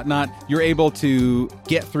knobs and whatnot, you're able to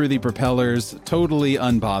get through the propellers totally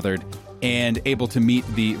unbothered and able to meet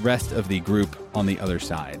the rest of the group on the other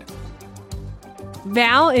side.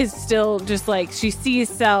 Val is still just like, she sees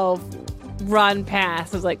Self run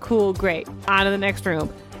past. It's like, cool, great. On to the next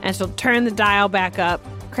room. And she'll turn the dial back up,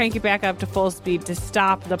 crank it back up to full speed to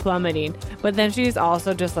stop the plummeting. But then she's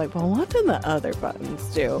also just like, well, what do the other buttons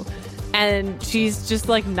do? And she's just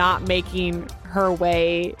like not making her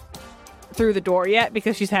way through the door yet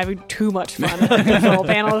because she's having too much fun at the control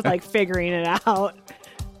panel, is like figuring it out.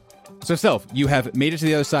 So, Self, you have made it to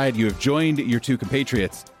the other side. You have joined your two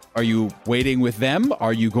compatriots. Are you waiting with them?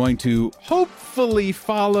 Are you going to hopefully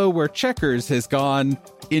follow where Checkers has gone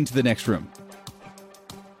into the next room?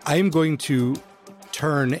 I am going to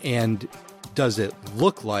turn, and does it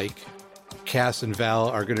look like Cass and Val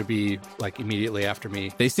are going to be like immediately after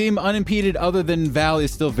me? They seem unimpeded, other than Val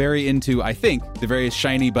is still very into, I think, the various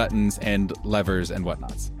shiny buttons and levers and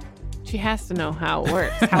whatnots. She has to know how it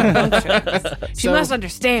works, how it functions. She must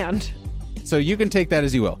understand. So you can take that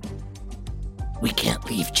as you will. We can't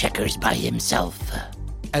leave Checkers by himself.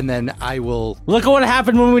 And then I will Look at what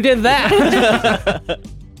happened when we did that.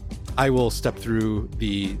 I will step through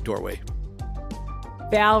the doorway.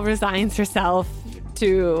 Val resigns herself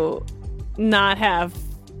to not have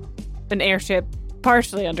an airship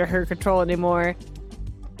partially under her control anymore,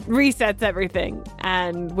 resets everything,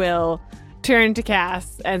 and will turn to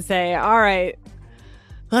Cass and say, all right,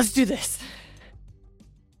 let's do this.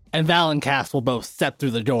 And Val and Cass will both step through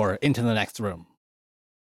the door into the next room.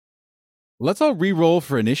 Let's all re-roll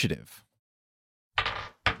for initiative.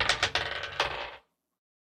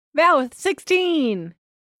 Val with 16.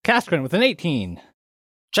 Caskrin with an 18.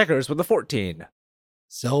 Checkers with a 14.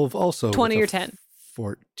 Selv also 20 with or a 10.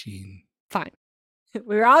 14. Fine.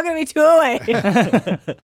 We're all going to be 2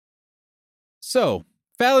 away. So,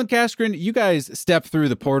 Val and Caskrin, you guys step through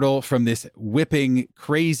the portal from this whipping,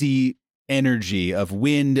 crazy energy of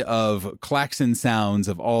wind, of klaxon sounds,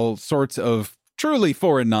 of all sorts of truly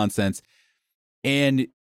foreign nonsense. And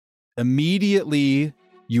immediately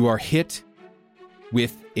you are hit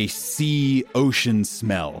with a sea ocean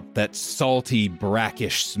smell, that salty,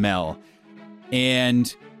 brackish smell.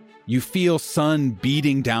 And you feel sun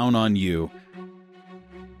beating down on you.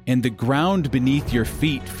 And the ground beneath your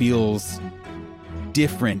feet feels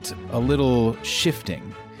different, a little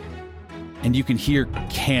shifting. And you can hear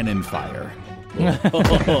cannon fire.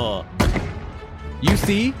 You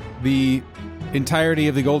see the entirety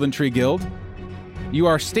of the Golden Tree Guild. You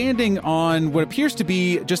are standing on what appears to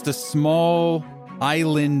be just a small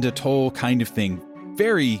island, atoll kind of thing.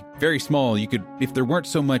 Very, very small. You could, if there weren't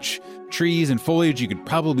so much trees and foliage, you could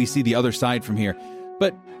probably see the other side from here.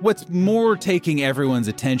 But what's more taking everyone's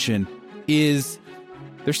attention is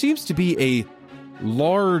there seems to be a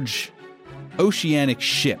large oceanic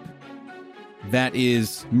ship that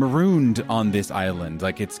is marooned on this island,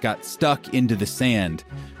 like it's got stuck into the sand.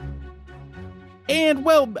 And,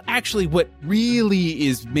 well, actually, what really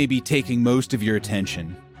is maybe taking most of your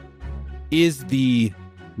attention is the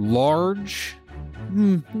large,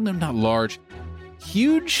 not large,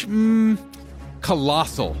 huge,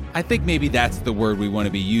 colossal, I think maybe that's the word we want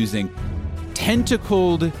to be using,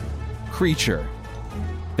 tentacled creature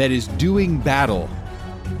that is doing battle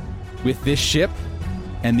with this ship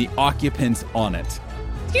and the occupants on it.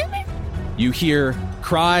 Excuse me? You hear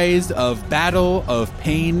cries of battle, of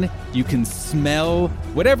pain. You can smell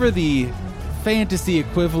whatever the fantasy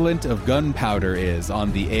equivalent of gunpowder is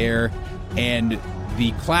on the air, and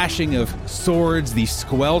the clashing of swords, the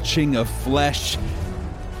squelching of flesh,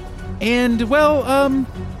 and, well,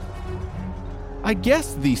 I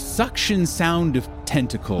guess the suction sound of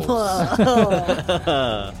tentacles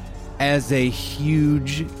as a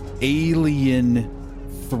huge alien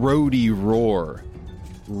throaty roar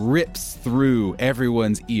rips through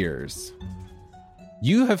everyone's ears.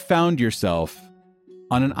 You have found yourself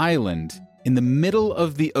on an island in the middle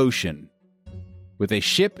of the ocean with a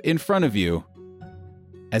ship in front of you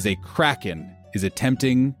as a kraken is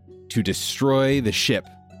attempting to destroy the ship.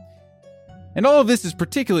 And all of this is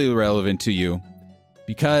particularly relevant to you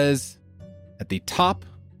because at the top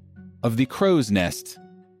of the crow's nest,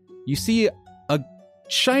 you see a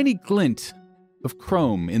shiny glint of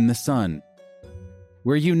chrome in the sun,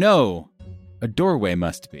 where you know a doorway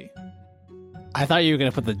must be. I thought you were going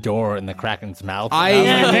to put the door in the Kraken's mouth.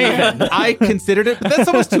 I considered it, but that's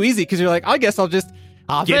almost too easy because you're like, I guess I'll just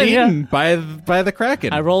get eaten by the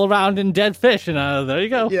Kraken. I roll around in dead fish, and there you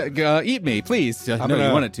go. Yeah, eat me, please. You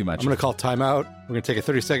want it too much. I'm going to call timeout. We're going to take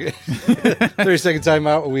a 30-second 30-second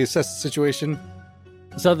timeout when we assess the situation.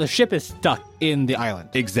 So the ship is stuck in the island.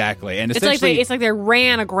 Exactly. And It's like they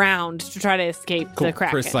ran aground to try to escape the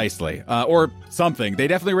Kraken. Precisely. Or something. They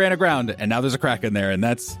definitely ran aground, and now there's a Kraken there, and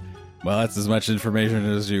that's as much information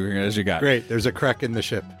as you got. Great. There's a crack in the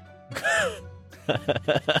ship.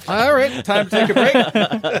 All right, time to take a break.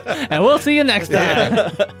 And we'll see you next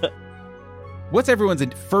time. What's everyone's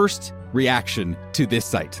first reaction to this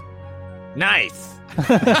sight? Nice.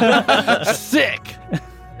 Sick.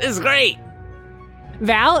 This is great.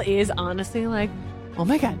 Val is honestly like, oh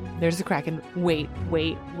my god, there's a Kraken. Wait.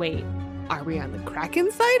 Are we on the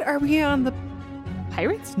Kraken side? Are we on the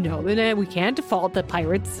pirates? No, we can't default to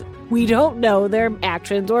pirates. We don't know their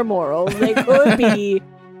actions or morals. They could be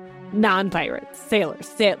non-pirates. Sailors.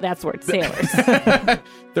 That's the word, sailors.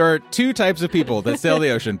 There are two types of people that sail the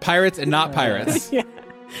ocean, pirates and not pirates. Yeah.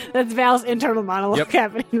 That's Val's internal monologue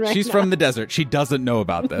happening right now. She's from the desert. She doesn't know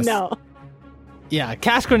about this. No. Yeah,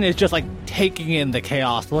 Kaskrin is just like taking in the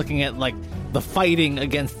chaos, looking at like the fighting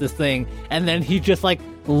against this thing, and then he just like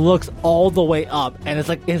looks all the way up, and it's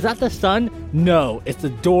like, is that the sun? No, it's the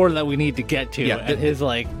door that we need to get to. Yeah, and his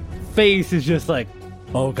like face is just like,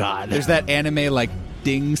 oh god. There's that anime like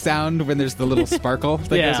ding sound when there's the little sparkle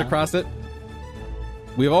that goes across it.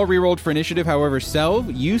 We've all rerolled for initiative. However,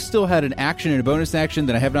 Selv, you still had an action and a bonus action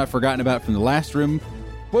that I have not forgotten about from the last room.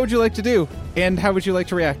 What would you like to do, and how would you like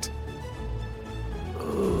to react?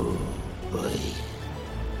 Oh, boy.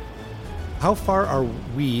 How far are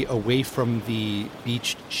we away from the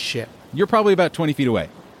beached ship? You're probably about 20 feet away.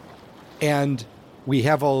 And we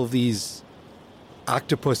have all of these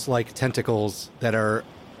octopus-like tentacles that are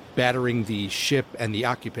battering the ship and the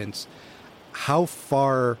occupants. How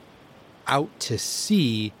far out to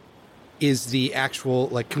sea is the actual,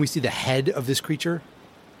 like, can we see the head of this creature?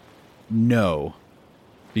 No,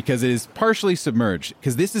 because it is partially submerged,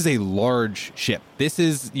 because this is a large ship. This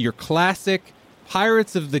is your classic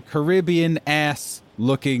Pirates of the Caribbean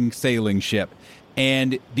ass-looking sailing ship.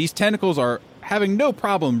 And these tentacles are having no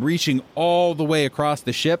problem reaching all the way across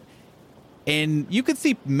the ship. And you can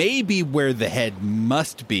see maybe where the head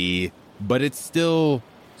must be, but it's still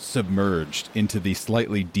submerged into the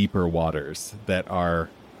slightly deeper waters that are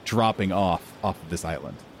dropping off of this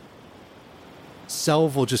island.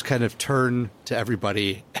 Selv will just kind of turn to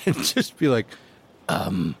everybody and just be like,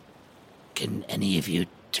 Can any of you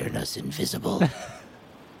turn us invisible?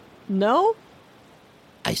 No?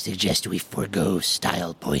 I suggest we forego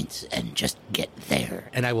style points and just get there.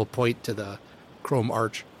 and I will point to the chrome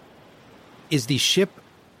arch. Is the ship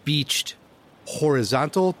beached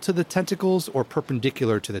horizontal to the tentacles or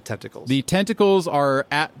perpendicular to the tentacles? The tentacles are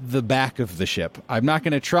at the back of the ship. I'm not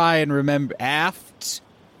going to try and remember aft.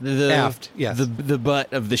 Aft, yes. The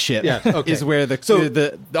butt of the ship okay. is where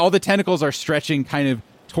all the tentacles are stretching kind of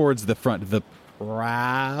towards the front. The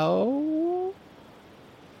prow?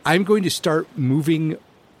 I'm going to start moving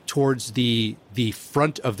towards the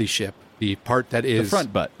front of the ship, the part that is... The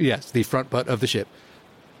front butt. Yes, the front butt of the ship.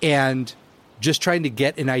 And just trying to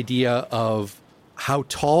get an idea of how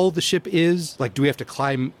tall the ship is. Like, do we have to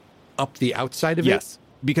climb up the outside of it? Yes,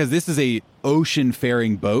 because this is a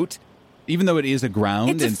ocean-faring boat. Even though it is aground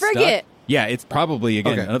It's a and frigate. stuck, yeah, it's probably,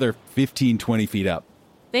 again, Okay. another 15, 20 feet up.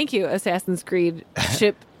 Thank you, Assassin's Creed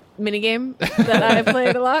ship minigame that I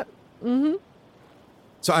played a lot. Mm-hmm.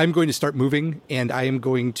 So I'm going to start moving, and I am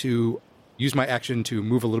going to use my action to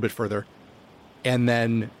move a little bit further, and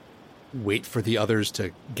then wait for the others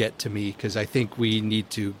to get to me, because I think we need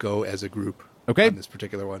to go as a group Okay. on this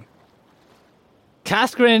particular one.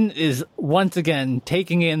 Kaskrin is once again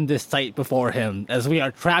taking in this sight before him as we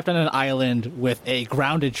are trapped on an island with a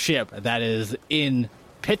grounded ship that is in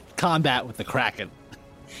pit combat with the Kraken.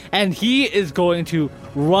 And he is going to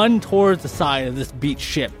run towards the side of this beached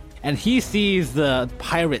ship, and he sees the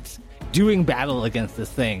pirates doing battle against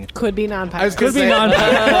this thing. Could be non-pirate. Could be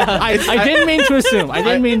non-pirate. I didn't mean to assume. I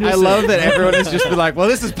love that everyone has just been like, well,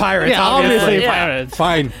 this is pirates, Yeah, obviously pirates.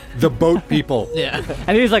 Fine, the boat people. Yeah.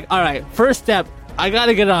 And he's like, all right, first step, I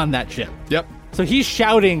gotta get on that ship. Yep. So he's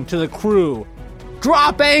shouting to the crew,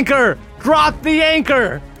 drop anchor! Drop the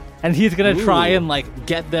anchor! And he's gonna try and like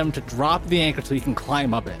get them to drop the anchor so he can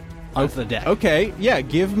climb up it onto the deck. Okay, yeah,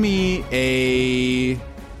 give me a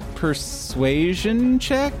persuasion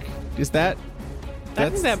check. Is that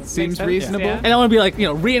that makes seems sense, reasonable. yeah. And I want to be like,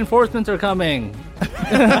 reinforcements are coming. Wait,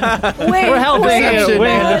 We're helping you.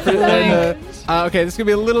 what? Okay, this is going to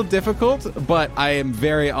be a little difficult, but I am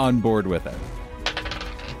very on board with it.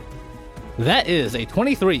 That is a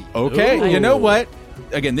 23. Okay, Ooh. you know what?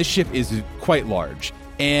 Again, this ship is quite large,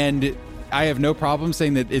 and I have no problem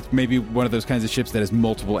saying that it's maybe one of those kinds of ships that has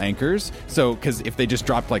multiple anchors. So, because if they just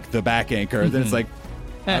dropped like the back anchor, then it's like,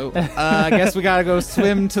 I guess we gotta go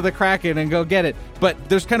swim to the Kraken and go get it. But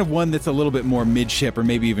there's kind of one that's a little bit more midship, or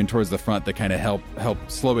maybe even towards the front, that kind of help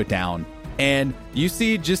slow it down. And you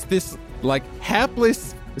see just this like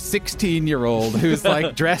hapless 16-year-old who's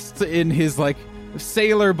like dressed in his like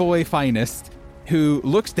sailor boy finest, who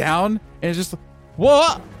looks down and is just,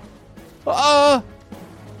 what?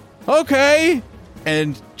 Okay,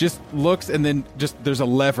 and just looks, and then just there's a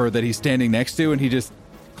lever that he's standing next to, and he just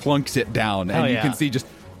clunks it down, and you can see just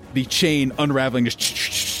the chain unraveling,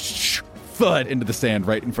 just thud into the sand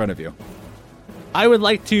right in front of you. I would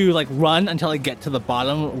like to run until I get to the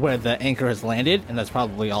bottom where the anchor has landed, and that's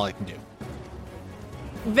probably all I can do.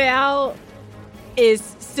 Val is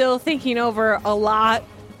still thinking over a lot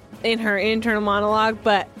in her internal monologue,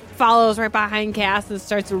 but follows right behind Cass and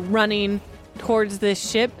starts running towards this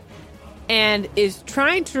ship, and is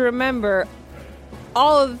trying to remember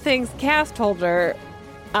all of the things Cass told her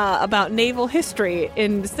about naval history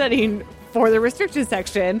in studying for the restricted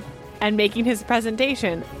section and making his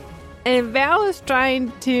presentation. And Val is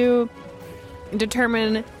trying to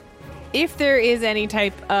determine if there is any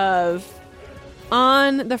type of,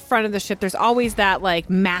 on the front of the ship, there's always that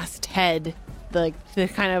masthead, to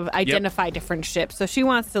kind of identify different ships. So she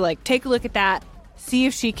wants to take a look at that, see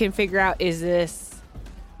if she can figure out, is this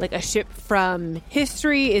a ship from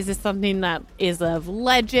history? Is this something that is of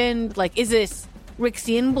legend? Is this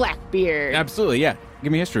Rixian Blackbeard? Absolutely, yeah.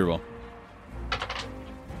 Give me a history roll.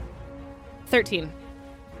 13.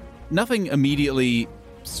 Nothing immediately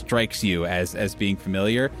strikes you as being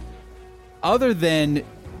familiar, other than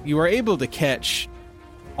you are able to catch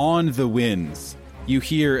on the winds. You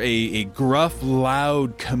hear a gruff,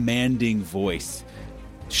 loud, commanding voice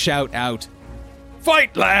shout out,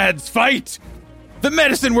 "Fight, lads, fight! The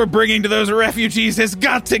medicine we're bringing to those refugees has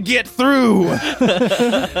got to get through! We have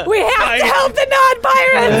to help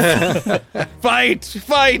the non-pirates!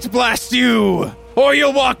 Fight, blast you! Or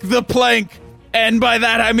you'll walk the plank! And by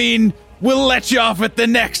that I mean, we'll let you off at the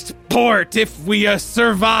next port if we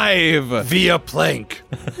survive! Via plank.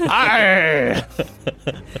 Arr!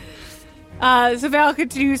 So Val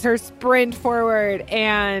continues her sprint forward,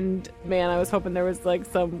 and man, I was hoping there was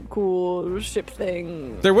some cool ship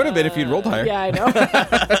thing. There would have been if you'd rolled higher. Yeah, I know.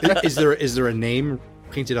 Is there a name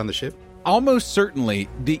painted on the ship? Almost certainly.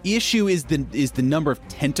 The issue is the number of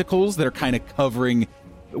tentacles that are kind of covering,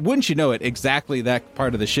 wouldn't you know it, exactly that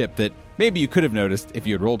part of the ship that maybe you could have noticed if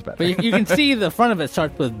you had rolled better. But you can see the front of it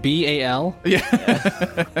starts with BAL.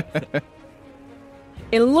 Yeah.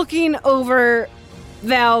 In looking over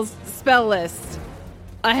Val's spell list,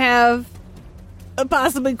 I have a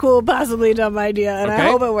possibly cool, possibly dumb idea, and I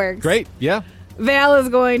hope it works. Great, yeah. Val is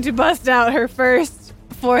going to bust out her first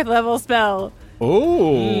 4th level spell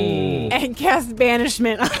Oh. and cast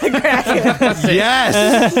Banishment on the Kraken.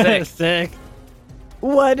 Yes! Sick.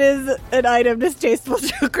 What is an item distasteful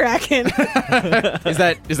to a Kraken? Is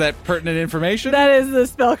that pertinent information? That is the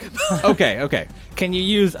spell component. Okay. Can you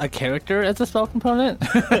use a character as a spell component?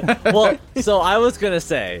 Well, so I was going to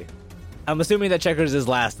say, I'm assuming that Checkers is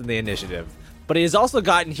last in the initiative, but he has also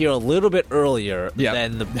gotten here a little bit earlier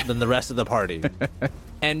than the rest of the party.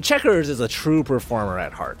 And Checkers is a true performer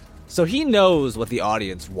at heart. So he knows what the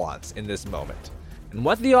audience wants in this moment. And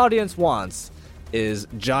what the audience wants is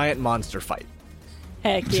giant monster fight.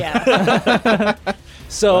 Heck yeah.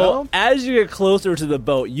 So as you get closer to the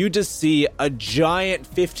boat, you just see a giant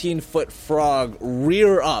 15-foot frog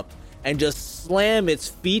rear up and just slam its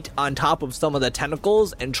feet on top of some of the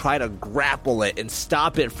tentacles and try to grapple it and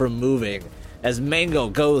stop it from moving as Mango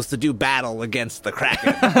goes to do battle against the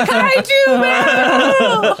Kraken. Kaiju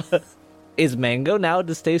Mango! Is Mango now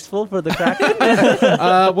distasteful for the Kraken?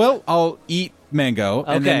 Well, I'll eat Mango,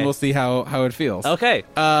 and then Okay. we'll see how it feels. Okay.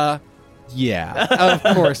 Yeah,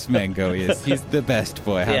 of course Mango is. He's the best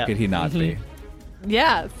boy. How Yeah. could he not be?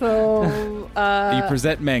 Yeah, so You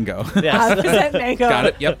present Mango. I present Mango Got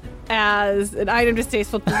it, yep. as an item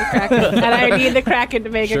distasteful to the Kraken. And I need the Kraken to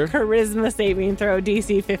make Sure. a charisma saving throw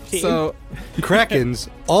DC 15. So, Krakens,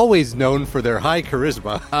 always known for their high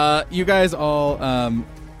charisma. you guys all,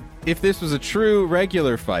 if this was a true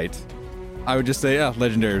regular fight, I would just say,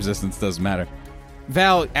 legendary resistance doesn't matter.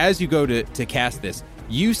 Val, as you go to cast this,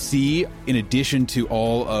 you see, in addition to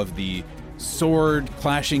all of the sword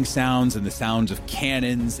clashing sounds and the sounds of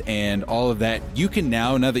cannons and all of that, you can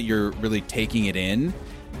now that you're really taking it in,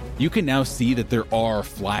 you can now see that there are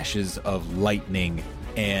flashes of lightning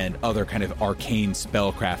and other kind of arcane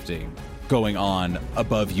spellcrafting going on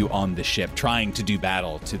above you on the ship, trying to do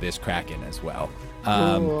battle to this Kraken as well.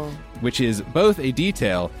 Which is both a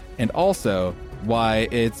detail and also why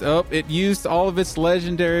it used all of its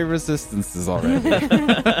legendary resistances already.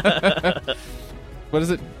 What is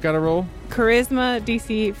it? Got to roll? Charisma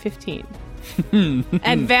DC 15.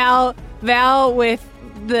 And Val with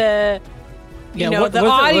the the what does it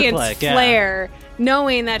look audience like? Yeah. flair,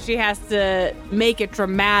 knowing that she has to make it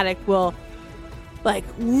dramatic, will like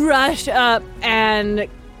rush up and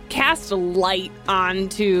cast a light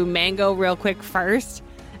onto Mango real quick first.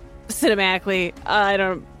 Cinematically,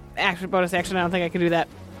 bonus action, I don't think I can do that.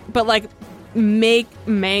 But like make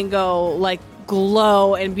Mango like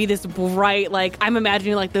glow and be this bright, like I'm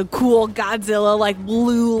imagining like the cool Godzilla, like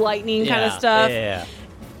blue lightning kind of stuff. Yeah.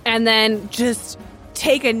 And then just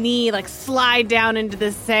take a knee, like slide down into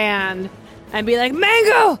the sand and be like,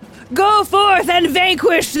 Mango, go forth and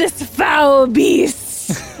vanquish this foul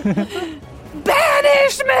beast.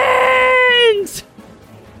 Banishment!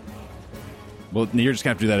 Well, you're just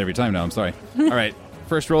going to have to do that every time now. I'm sorry. All right.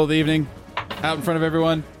 First roll of the evening. Out in front of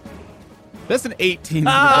everyone. That's an 18.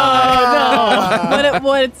 What's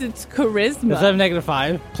its charisma? Does that have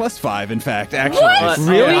 -5? +5, in fact, actually. What?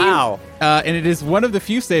 Really? Wow. And it is one of the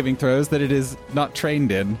few saving throws that it is not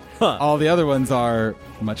trained in. Huh. All the other ones are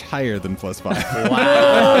much higher than +5.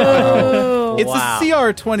 Oh. It's Wow. a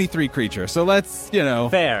CR 23 creature, so let's,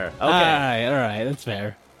 Fair. Okay. All right, that's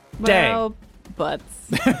fair. Dang. Well,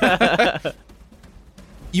 butts.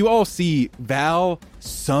 You all see Val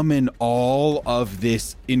summon all of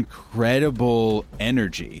this incredible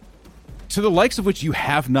energy, to the likes of which you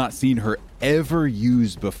have not seen her ever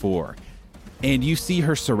use before. And you see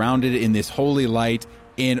her surrounded in this holy light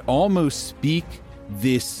and almost speak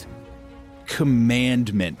this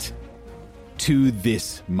commandment to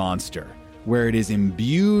this monster, where it is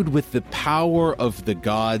imbued with the power of the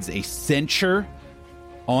gods, a censure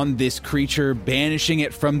on this creature, banishing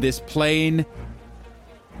it from this plane.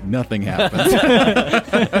 Nothing happens.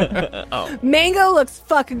 Mango looks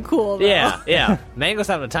fucking cool, though. Yeah. Mango's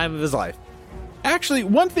having the time of his life. Actually,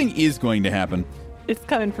 one thing is going to happen. It's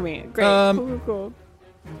coming for me. Great. Cool.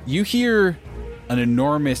 You hear an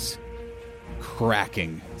enormous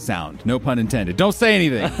cracking sound. No pun intended. Don't say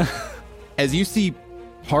anything. As you see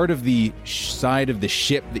part of the side of the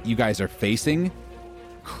ship that you guys are facing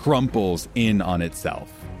crumples in on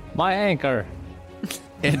itself. My anchor.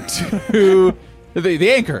 And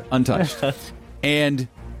the anchor untouched. And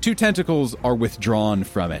 2 tentacles are withdrawn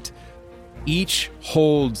from it. Each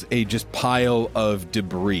holds a just pile of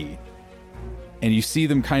debris. And you see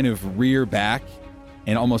them kind of rear back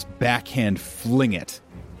and almost backhand fling it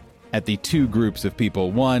at the 2 groups of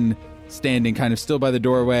people. One standing kind of still by the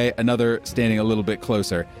doorway, another standing a little bit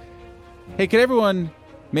closer. Hey, could everyone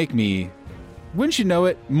make me, wouldn't you know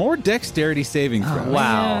it, more dexterity saving throws?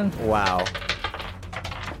 Wow. Man. Wow.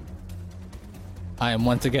 I am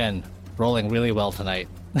once again rolling really well tonight.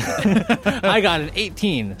 I got an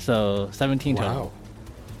 18, so 17 total. Wow.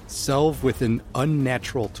 Selv with an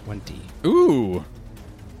unnatural 20. Ooh.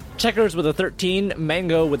 Checkers with a 13,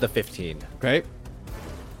 Mango with a 15. Okay.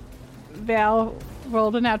 Val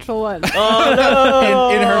rolled a natural 1. Oh, no!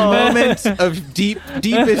 In her moment of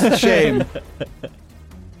deepest shame,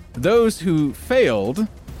 those who failed,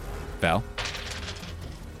 Val,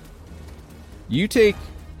 you take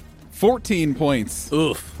 14 points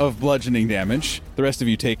of bludgeoning damage. The rest of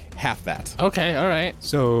you take half that. Okay, all right.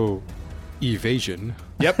 So, evasion.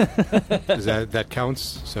 Yep. Does that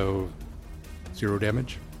counts? So, 0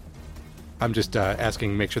 damage? I'm just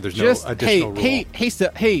asking, make sure there's no additional roll.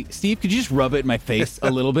 Hey, Steve, could you just rub it in my face a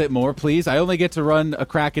little bit more, please? I only get to run a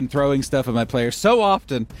Kraken throwing stuff at my players so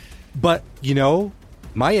often. But,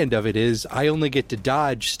 my end of it is I only get to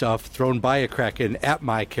dodge stuff thrown by a Kraken at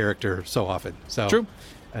my character so often. So True.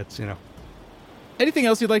 That's, Anything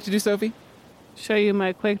else you'd like to do, Sophie? Show you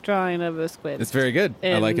my quick drawing of a squid. It's very good.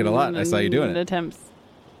 I like it a lot. I saw you doing it. Attempts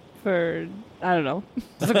for, I don't know.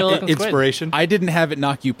 That's a good looking squid. inspiration. I didn't have it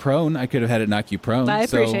knock you prone. I could have had it knock you prone. I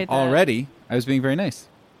appreciate so that. already, I was being very nice.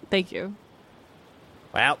 Thank you.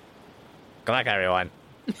 Well, good luck, everyone.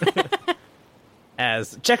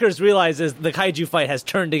 As Checkers realizes the kaiju fight has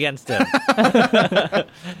turned against him.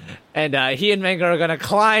 And he and Mango are going to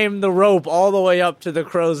climb the rope all the way up to the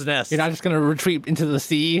crow's nest. You're not just going to retreat into the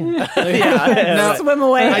sea? Yeah. Swim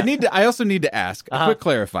away. I also need to ask a quick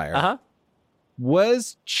clarifier. Uh-huh.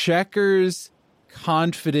 Was Checkers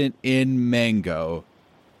confident in Mango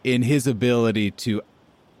in his ability to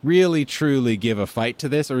really, truly give a fight to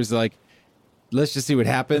this? Or is it like, let's just see what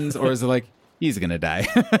happens? Or is it like, he's going to die?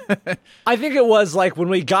 I think it was like when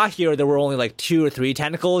we got here, there were only like 2 or 3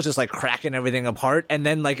 tentacles just like cracking everything apart. And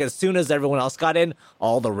then like as soon as everyone else got in,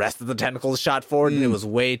 all the rest of the tentacles shot forward and it was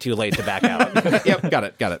way too late to back out. Yep, got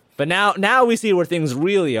it. But now we see where things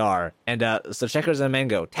really are. And so Checkers and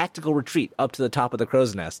Mango, tactical retreat up to the top of the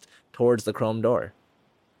crow's nest towards the chrome door.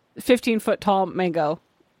 15-foot tall Mango.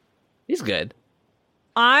 He's good.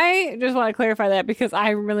 I just want to clarify that because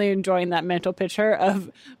I'm really enjoying that mental picture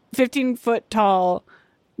of 15-foot tall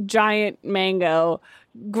giant Mango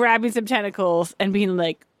grabbing some tentacles and being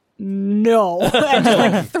like, no, and just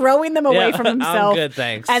like throwing them away from himself. I'm good,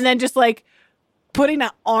 thanks. And then just like putting an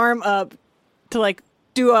arm up to like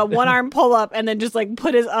do a one-arm pull-up and then just like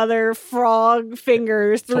put his other frog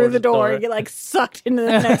fingers through Towards the the door door. and get like sucked into the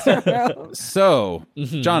next room. So,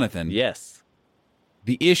 Jonathan, Yes.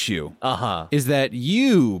 the issue Uh-huh. is that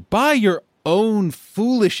you, by your own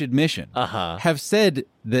foolish admission, Uh-huh. have said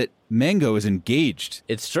that Mango is engaged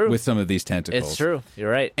It's true. with some of these tentacles. It's true.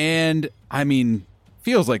 You're right. And, I mean,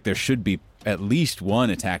 feels like there should be at least one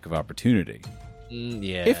attack of opportunity,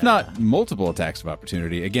 Yeah. if not multiple attacks of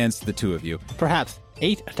opportunity against the two of you. Perhaps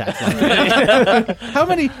 8 attacks. How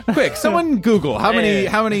many? Quick, someone Google how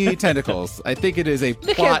many tentacles. I think it is a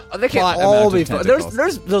They plot. can't plot all amount be of fun. tentacles.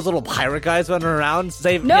 There's those little pirate guys running around.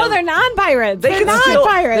 No, they're non-pirates. They're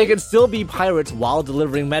non-pirates. They can still be pirates while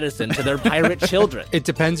delivering medicine to their pirate children. It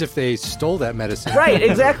depends if they stole that medicine. Right,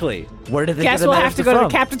 exactly. Where did they Guess get the we'll have to medicine go to from?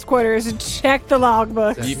 the captain's quarters and check the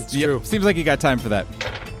logbook. It's Yep, true. seems like you got time for that.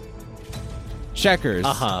 Checkers.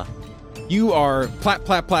 Uh-huh. You are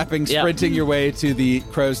plapping, Yep. sprinting your way to the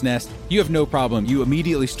crow's nest. You have no problem. You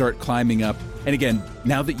immediately start climbing up. And again,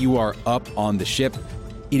 now that you are up on the ship,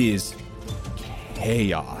 it is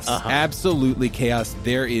chaos. Absolutely chaos.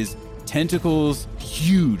 There is tentacles,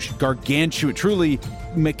 huge, gargantuan, truly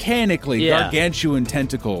mechanically gargantuan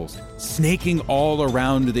tentacles snaking all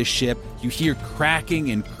around this ship. You hear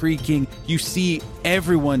cracking and creaking. You see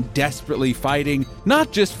everyone desperately fighting,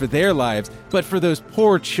 not just for their lives, but for those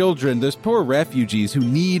poor children, those poor refugees who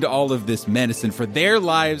need all of this medicine for their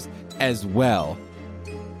lives as well.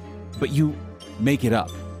 But you make it up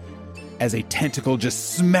as a tentacle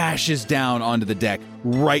just smashes down onto the deck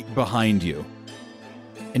right behind you.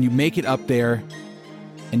 And you make it up there,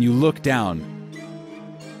 and you look down,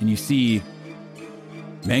 and you see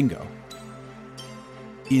Mango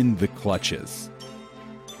in the clutches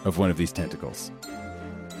of one of these tentacles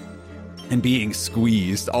and being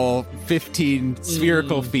squeezed, all 15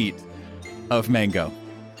 spherical feet of Mango.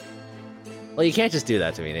 Well, you can't just do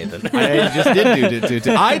that to me, Nathan. I just did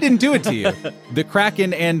do I didn't do it to you. The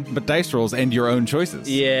Kraken and dice rolls and your own choices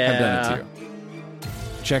have done it to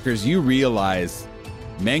you. Checkers, you realize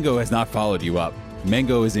Mango has not followed you up.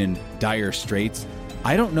 Mango is in dire straits.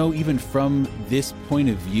 I don't know even from this point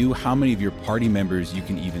of view how many of your party members you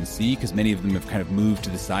can even see, because many of them have kind of moved to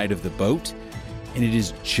the side of the boat. And it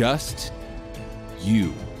is just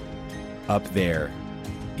you up there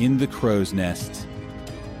in the crow's nest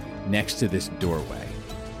next to this doorway.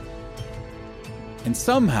 And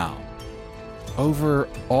somehow, over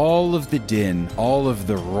all of the din, all of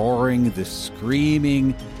the roaring, the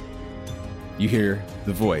screaming, you hear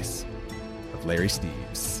the voice of Larry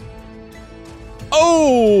Steves.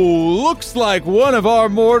 Oh, looks like one of our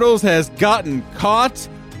mortals has gotten caught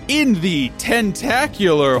in the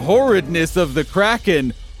tentacular horridness of the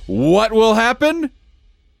Kraken. What will happen?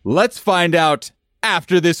 Let's find out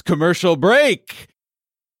after this commercial break.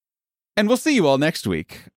 And we'll see you all next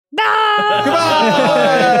week.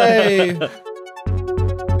 Goodbye!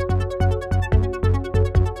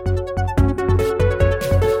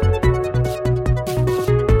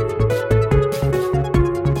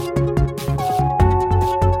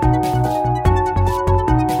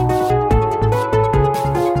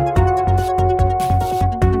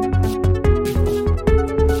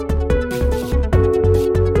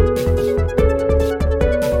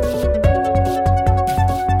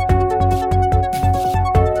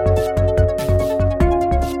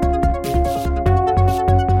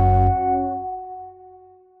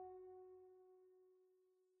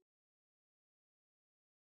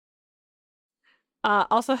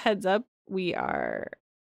 Also, heads up, we are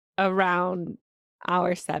around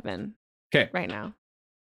hour 7 Okay. right now.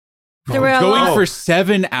 There were a Going lot- for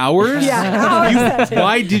 7 hours? Yeah, hour 7.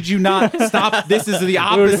 Why did you not stop? This is the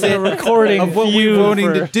opposite recording of what we few were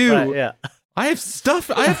wanting to for- do. Right, yeah. I have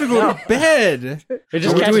stuff. I have to go to bed. You're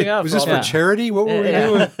just What were we catching doing? up. Was this for Yeah. charity? What were we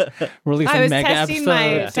doing? Release I a was mega testing episode,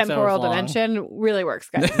 my 6 temporal hours long. dimension. Really works,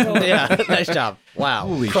 guys. Yeah, nice job. Wow,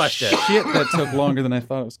 Holy crushed it. shit! That took longer than I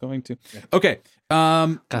thought it was going to. Okay.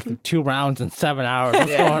 Got through 2 rounds in 7 hours.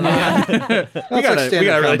 What's going on? we gotta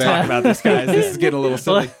standard really combat. talk about this, guys. This is getting a little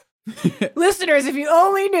silly. Listeners, if you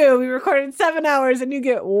only knew, we recorded 7 hours and you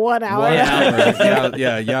get 1 hour. 1 hour.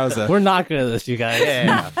 Yeah, yowza. We're not good at this, you guys.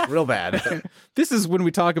 Yeah, real bad. This is when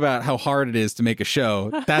we talk about how hard it is to make a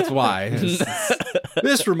show. That's why.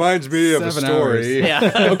 This reminds me of a 7 story. hours.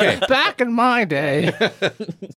 Yeah. Okay. Back in my day.